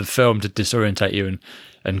goal of the film, to disorientate you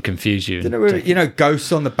and confuse you.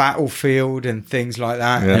 Ghosts on the battlefield and things like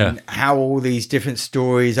that, and how all these different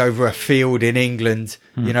stories over a field in England,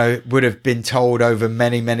 would have been told over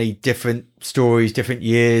many, many different stories, different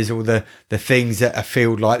years, all the things that a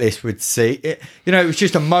field like this would see. It was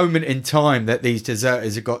just a moment in time that these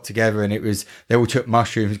deserters had got together, and they all took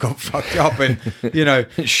mushrooms, got fucked up, and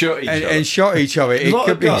shot each other. It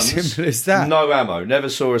could be as simple as that. No ammo. Never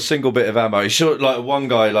saw a single bit of ammo. Shot like one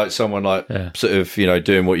guy, like someone like sort of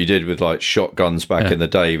doing what you did with like shotguns back in the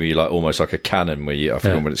day, where you like almost like a cannon, where I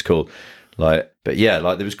forget what it's called. Like, but yeah,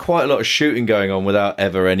 like there was quite a lot of shooting going on without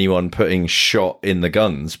ever anyone putting shot in the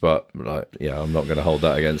guns. But like, yeah, I'm not going to hold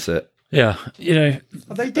that against it. Yeah,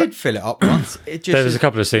 they did fill it up once. There was a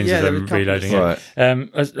couple of scenes of them reloading it. Right.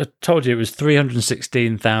 I told you it was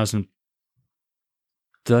 316,000.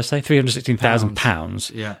 Did I say 316,000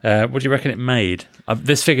 pounds? Yeah. What do you reckon it made?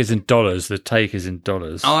 This figure's in dollars. The take is in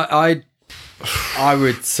dollars. I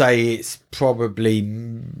would say it's probably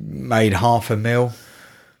made $500,000.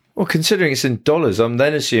 Well, considering it's in dollars, I'm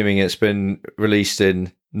then assuming it's been released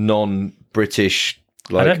in non-British,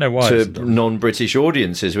 I don't know why, to non-British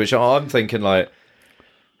audiences, which I'm thinking like,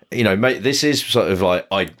 mate, this is sort of like,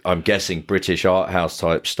 I'm guessing British art house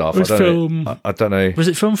type stuff. I don't know. Was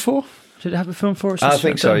it film 4? Did it have a film for us? I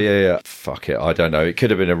think so, yeah. Fuck it, I don't know. It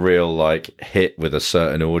could have been a real like hit with a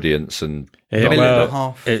certain audience, and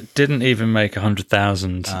it didn't even make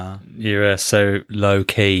 100,000 US, so low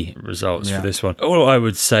key results for this one. All I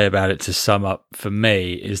would say about it, to sum up for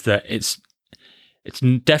me, is that it's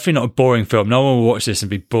definitely not a boring film. No one will watch this and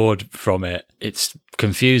be bored from it. It's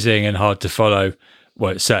confusing and hard to follow.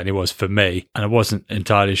 Well, it certainly was for me, and I wasn't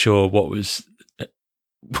entirely sure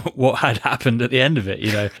what had happened at the end of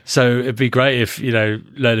it, So it'd be great if, a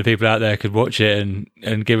load of people out there could watch it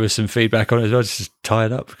and give us some feedback on it as well, just tie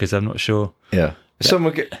it up, because I'm not sure. Yeah.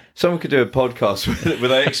 Someone could do a podcast where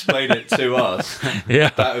they explain it to us.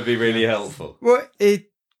 Yeah. That would be really helpful. Well,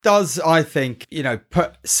 it does, I think,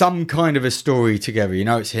 put some kind of a story together.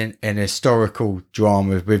 It's an historical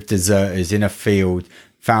drama with deserters in a field,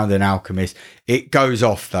 found an alchemist. It goes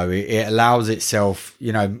off though. It allows itself,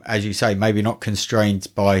 as you say, maybe not constrained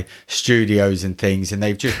by studios and things, and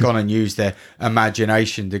they've just gone and used their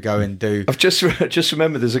imagination to go and do. I've just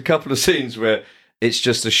remembered there's a couple of scenes where it's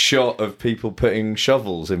just a shot of people putting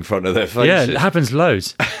shovels in front of their faces. Yeah, it happens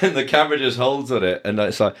loads. And the camera just holds on it, and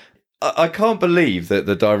it's like, I can't believe that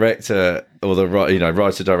the director or the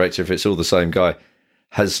writer director, if it's all the same guy,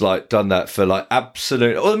 has like done that for like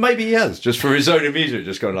absolute, or maybe he has just for his own amusement,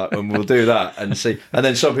 just going like, and we'll do that and see. And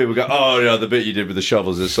then some people go, oh yeah, the bit you did with the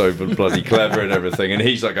shovels is so bloody clever and everything. And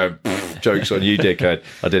he's like going, jokes on you, dickhead.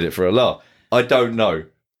 I did it for a laugh. I don't know.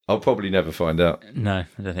 I'll probably never find out. No,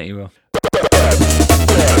 I don't think you will.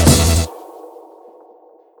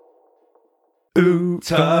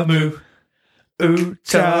 Utamu.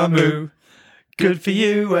 Utamu. Good for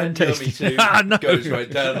you and tasty too. No. Goes right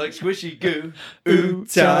down like squishy goo.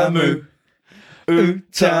 Utamu.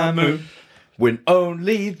 Utamu. When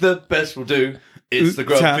only the best will do. It's the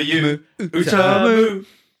grub for you. Utamu.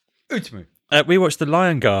 Utamu. We watched The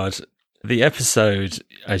Lion Guard. The episode,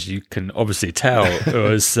 as you can obviously tell,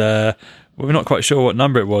 was... we're not quite sure what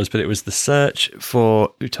number it was, but it was The Search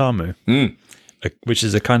for Utamu, which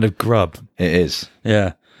is a kind of grub. It is.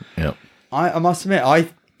 Yeah. Yeah. I must admit, I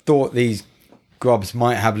thought these grubs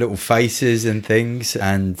might have little faces and things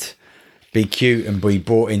and be cute and be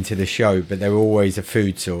brought into the show, but they're always a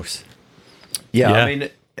food source. Yeah. I mean...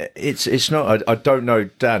 It's not. I don't know,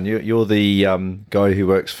 Dan. You're the guy who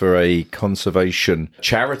works for a conservation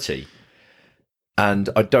charity, and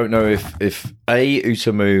I don't know if A,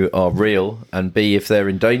 Utamu are real, and B, if they're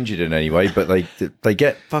endangered in any way. But they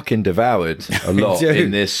get fucking devoured a lot in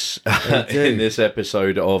this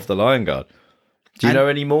episode of The Lion Guard. Do you know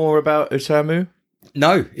any more about Utamu?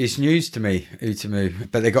 No, it's news to me, Utamu.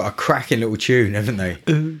 But they got a cracking little tune, haven't they?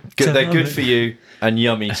 They're good for you and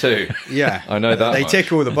yummy too. Yeah, I know that. They much.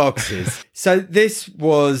 tick all the boxes. So this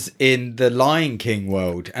was in the Lion King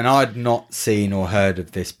world, and I'd not seen or heard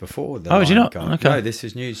of this before. Did you not? Okay. No, this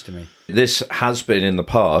is news to me. This has been in the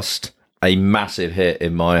past a massive hit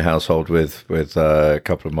in my household with a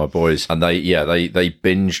couple of my boys, and they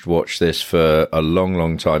binged watched this for a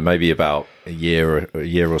long time, maybe about a year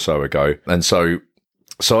or so ago, and so.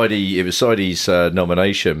 It was Saidi's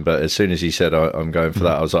nomination, but as soon as he said I'm going for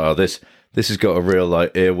that, I was like, this has got a real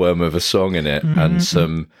like earworm of a song in it, and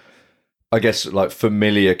some, I guess, like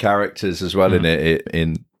familiar characters as well in it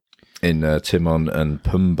in Timon and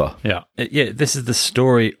Pumbaa. Yeah. This is the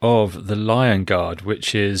story of the Lion Guard,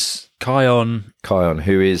 which is Kion,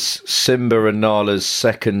 who is Simba and Nala's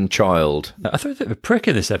second child. I thought they were a prick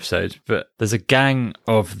in this episode, but there's a gang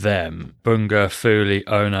of them: Bunga, Fuli,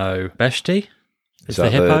 Ono, Beshti. Is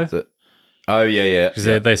the hippo? Oh, yeah. Because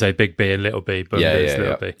they say Big B and Little B, Bunga is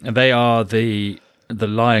Little B. And they are the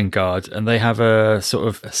Lion Guard, and they have a sort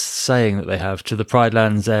of a saying that they have, to the Pride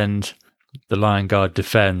Land's end, the Lion Guard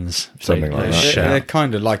defends. Something like that. They're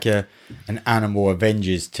kind of like an animal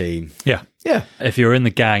Avengers team. Yeah. If you're in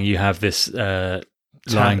the gang, you have this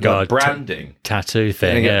Lion Guard branding tattoo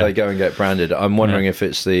thing. They go and get branded. I'm wondering if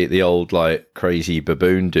it's the old like crazy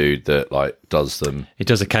baboon dude that like does them. He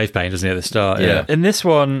does a cave paint, doesn't he, at the start? Yeah. In this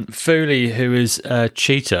one, Fuli, who is a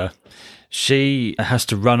cheetah, she has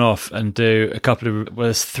to run off and do a couple of. Well,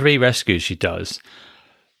 there's 3 rescues she does.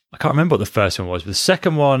 I can't remember what the first one was, but the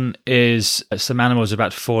second one is some animals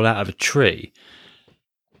about to fall out of a tree.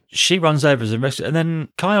 She runs over as a rescue, and then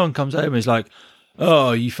Kion comes over and is like,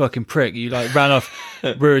 "Oh, you fucking prick! You like ran off.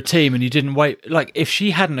 We're a team, and you didn't wait." Like if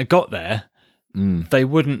she hadn't have got there, they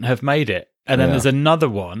wouldn't have made it. And then there's another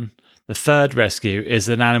one. The third rescue is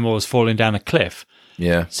an animal is falling down a cliff.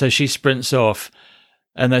 Yeah. So she sprints off,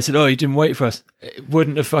 and they said, "Oh, you didn't wait for us." It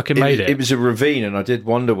wouldn't have fucking made it. It was a ravine, and I did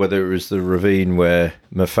wonder whether it was the ravine where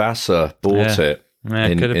Mufasa bought it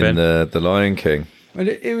in the Lion King. Well,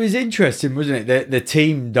 it was interesting, wasn't it? The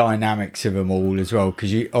team dynamics of them all as well,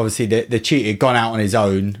 because obviously the cheetah had gone out on his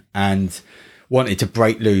own and wanted to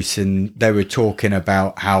break loose, and they were talking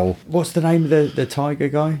about how, what's the name of the tiger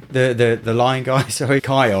guy? The lion guy, sorry,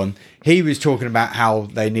 Kion. He was talking about how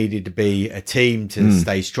they needed to be a team to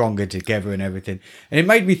stay stronger together and everything. And it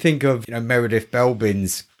made me think of Meredith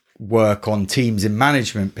Belbin's work on teams in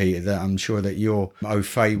management, Peter, that I'm sure that you're au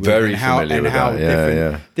fait with. Very familiar with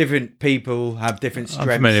that. Different people have different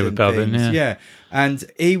strengths. I'm familiar with Belbin, yeah. And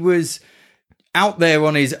he was out there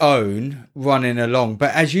on his own running along,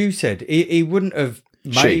 but as you said, he wouldn't have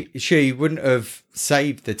she wouldn't have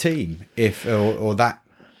saved the team if or that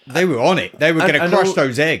they were on it. They were going to crush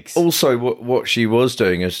those eggs. Also, what she was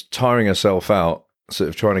doing is tiring herself out, sort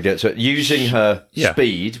of trying to get to it, using her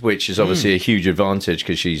speed, which is obviously a huge advantage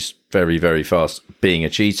because she's very, very fast being a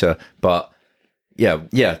cheetah, but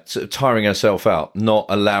sort of tiring herself out, not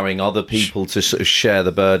allowing other people to sort of share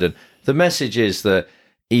the burden. The message is that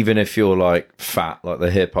even if you're like fat like the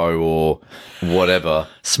hippo or whatever,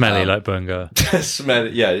 smelly like Bunga,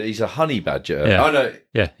 he's a honey badger. Yeah. Oh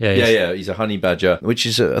no, he's a honey badger, which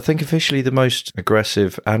is I think officially the most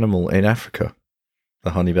aggressive animal in Africa,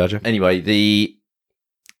 the honey badger. Anyway,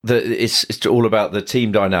 it's all about the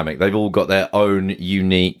team dynamic. They've all got their own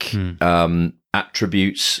unique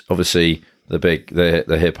attributes. Obviously,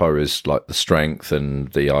 the hippo is like the strength and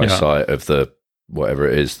the eyesight of the whatever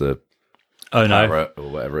it is, the parrot or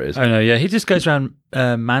whatever it is. Oh no, yeah, he just goes around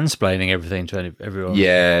mansplaining everything to everyone.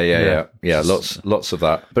 Yeah. Lots of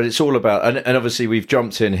that. But it's all about, and obviously we've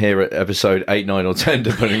jumped in here at episode 8, 9, or 10,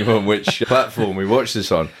 depending on which platform we watch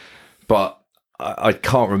this on. But I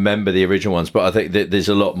can't remember the original ones, but I think that there's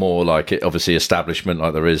a lot more like it, obviously establishment,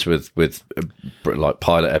 like there is with like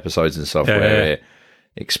pilot episodes and stuff, where it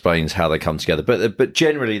explains how they come together. But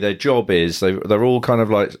generally, their job is they're all kind of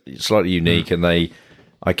like slightly unique, and they,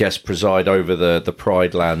 I guess, preside over the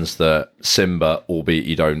Pride lands that Simba, albeit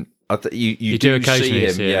you don't. You do occasionally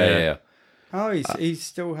see him, yeah. Oh, he's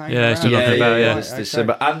still hanging around. Still knocking about, This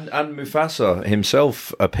Simba. And Mufasa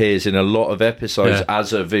himself appears in a lot of episodes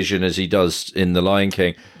as a vision, as he does in The Lion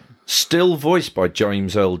King. Still voiced by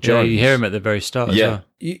James Earl Jones. Yeah, you hear him at the very start as well.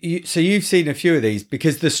 So you've seen a few of these,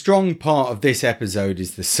 because the strong part of this episode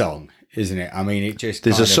is the song, isn't it? I mean, it just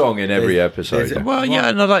there's a song in every episode. And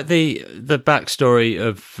I like the backstory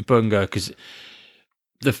of Bunga, because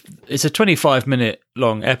it's a 25-minute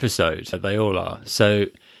long episode. They all are. So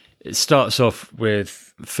it starts off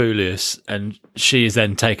with Fulius, and she is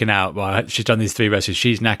then taken out by, she's done these 3 rescues.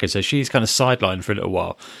 She's knackered, so she's kind of sidelined for a little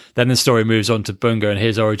while. Then the story moves on to Bunga and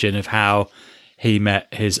his origin of how he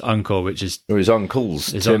met his uncle, which is... Or his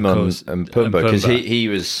uncles, Timon and Pumbaa, because he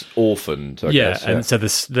was orphaned, I guess. And so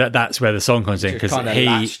that's where the song comes in,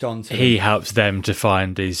 because he helps them to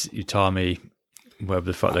find these Utami... whatever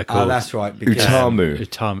the fuck they're called. Oh, that's right. Utamu.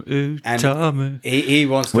 Utamu. He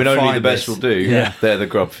wants to find only the best will do. Yeah. They're the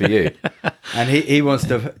grub for you. And he wants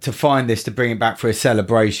to find this, to bring it back for a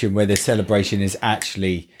celebration, where the celebration is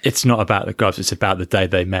actually... It's not about the grubs, it's about the day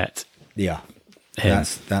they met. Yeah. Him.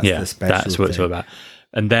 That's the special That's what it's all about.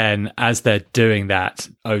 And then, as they're doing that,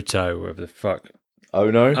 Oto, whatever the fuck...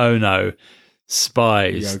 Ono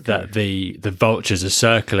spies that the vultures are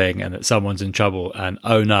circling and that someone's in trouble, and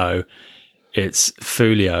oh no... it's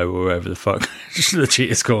Fulio, or whatever the fuck the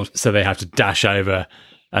cheetah's called. So they have to dash over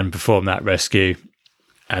and perform that rescue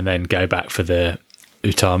and then go back for the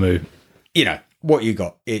Utamu. You know, what you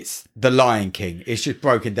got? It's The Lion King. It's just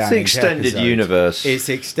broken down. It's extended universe. It's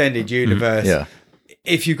extended universe. Yeah.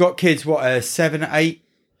 If you've got kids, 7, 8,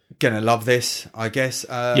 gonna love this, I guess.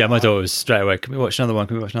 My daughter was straight away, can we watch another one?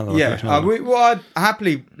 Yeah, I'd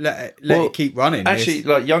happily let it keep running. Actually,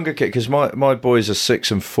 like younger kids, because my boys are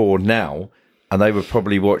 6 and 4 now, and they were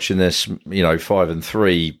probably watching this, 5 and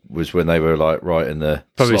 3 was when they were like right in the...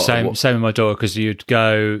 Probably same with my daughter, because you'd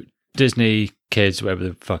go Disney Kids, whatever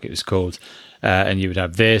the fuck it was called, and you would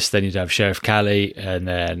have this, then you'd have Sheriff Callie, and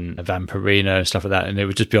then Vampirina and stuff like that, and it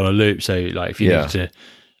would just be on a loop. So like if you needed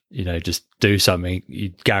to... just do something,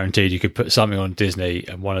 you guaranteed you could put something on Disney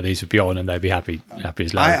and one of these would be on and they'd be happy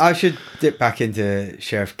as loud. I should dip back into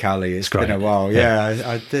Sheriff Callie. It's been a while. Yeah,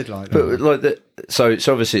 I did like that. But like so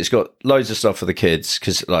obviously it's got loads of stuff for the kids,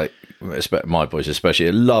 because like my boys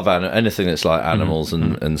especially love anything that's like animals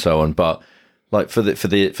and so on. But like for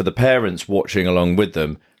the parents watching along with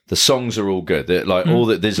them, the songs are all good. Like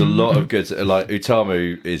there's a lot of good. Like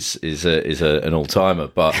Utamu is an all timer,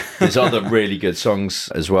 but there's other really good songs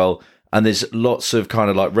as well. And there's lots of kind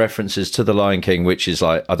of like references to The Lion King, which is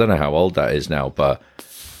like, I don't know how old that is now, but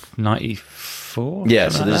 94. Yeah,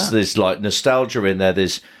 so there's like nostalgia in there.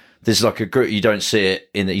 There's like a group, you don't see it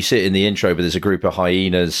you see it in the intro, but there's a group of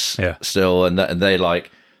hyenas still, and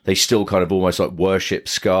they still kind of almost like worship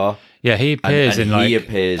Scar. Yeah, he appears in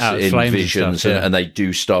visions, and they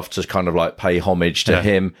do stuff to kind of like pay homage to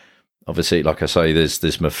him. Obviously, like I say, there's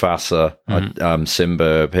Mufasa.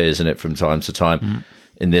 Simba appears in it from time to time.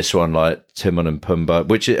 In this one, like Timon and Pumbaa,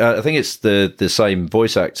 which I think it's the same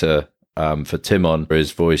voice actor for Timon,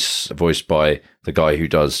 is voiced by the guy who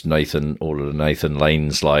does all of Nathan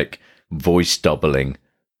Lane's like voice doubling,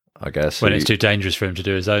 I guess. When it's too dangerous for him to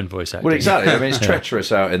do his own voice acting. Well, exactly. I mean, it's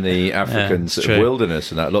treacherous out in the African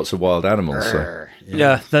wilderness and that, lots of wild animals. So.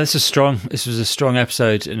 This was a strong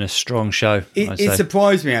episode in a strong show. It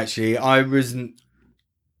surprised me, actually. I wasn't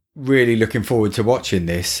really looking forward to watching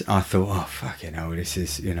this. I thought, oh, fucking hell, this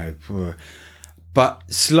is, But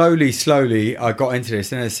slowly, I got into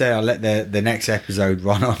this. And as I say, I let the next episode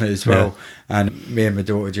run on as well. Yeah. And me and my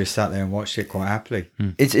daughter just sat there and watched it quite happily.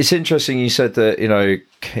 It's interesting you said that,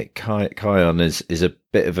 Kion is a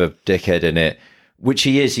bit of a dickhead in it, which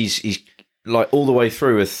he is. He's like all the way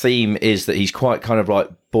through. A theme is that he's quite kind of like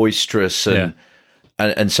boisterous and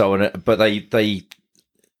so on. But they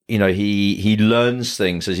he learns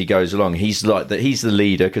things as he goes along. He's like he's the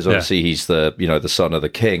leader, because obviously he's the the son of the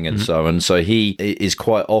king and so on. So he is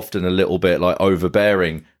quite often a little bit like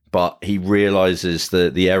overbearing, but he realizes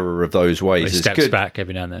the error of those ways. He steps back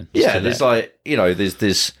every now and then. Yeah, there's there's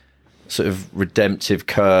this sort of redemptive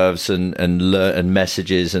curves and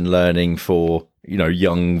messages and learning for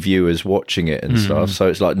young viewers watching it and stuff. So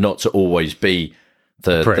it's like not to always be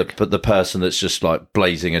the person that's just like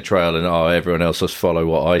blazing a trail and everyone else must follow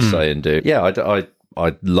what I say and do. Yeah,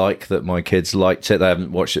 I like that my kids liked it. They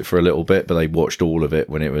haven't watched it for a little bit, but they watched all of it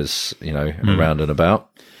when it was, around and about.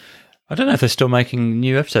 I don't know if they're still making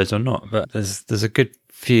new episodes or not, but there's a good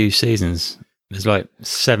few seasons. There's like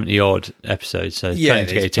 70 odd episodes, so plenty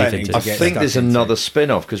to get your teeth into. I think there's another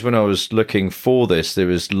spin-off, because when I was looking for this, there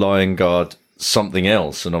was Lion Guard something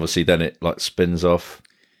else, and obviously then it like spins off.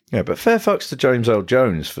 Yeah, but fair fucks to James Earl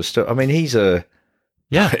Jones for still. I mean, he's a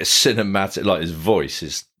cinematic. Like, his voice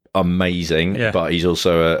is amazing, but he's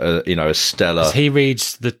also a stellar. He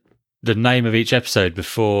reads the name of each episode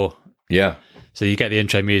before. Yeah. So you get the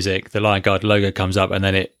intro music, the Lion Guard logo comes up, and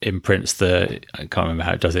then it imprints I can't remember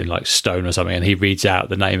how it does it, in like stone or something, and he reads out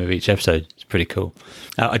the name of each episode. It's pretty cool.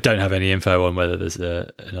 I don't have any info on whether there's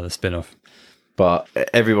another spin-off. But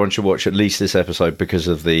everyone should watch at least this episode because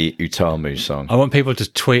of the Utamu song. I want people to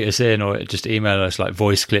tweet us in or just email us like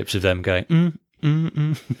voice clips of them going,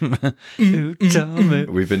 Utamu.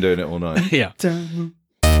 We've been doing it all night. Yeah.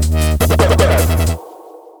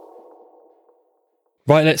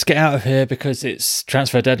 Right, let's get out of here because it's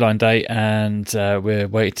transfer deadline day and we're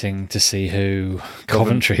waiting to see who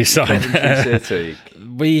Coventry signed. Coventry City.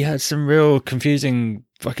 We had some real confusing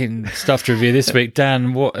fucking stuff to review this week.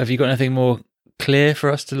 Dan, what have you got? Anything more clear for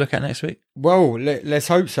us to look at next week? Well, let's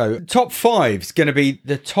hope so. Top 5 is going to be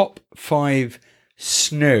the top 5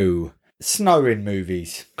 snowing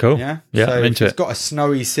movies. Cool. Yeah, so I'm into it. It's got a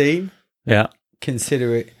snowy scene. Yeah,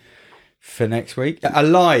 consider it for next week.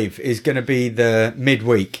 Alive is going to be the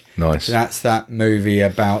midweek. Nice. So that's that movie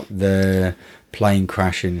about the plane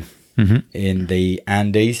crashing in the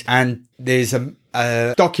Andes. And there's a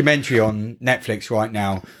documentary on Netflix right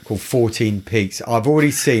now called 14 Peaks. I've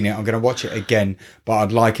already seen it. I'm going to watch it again, but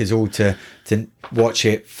I'd like us all to watch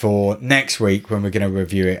it for next week when we're going to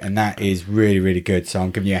review it. And that is really, really good. So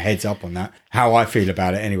I'm giving you a heads up on that, how I feel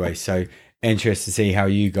about it anyway. So interested to see how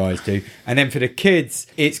you guys do. And then for the kids,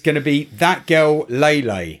 it's going to be That Girl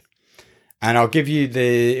Lele. And I'll give you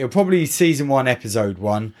it'll probably be season 1, episode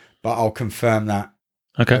 1, but I'll confirm that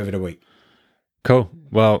over the week. Cool.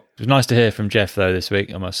 Well, it was nice to hear from Jeff, though, this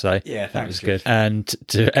week, I must say. Yeah, thanks. That was good. And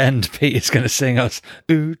to end, Pete is going to sing us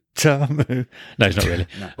Utamu. No, it's not really.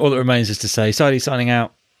 No. All that remains is to say, Sidey signing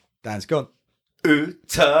out. Dan's gone.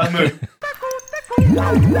 Utamu.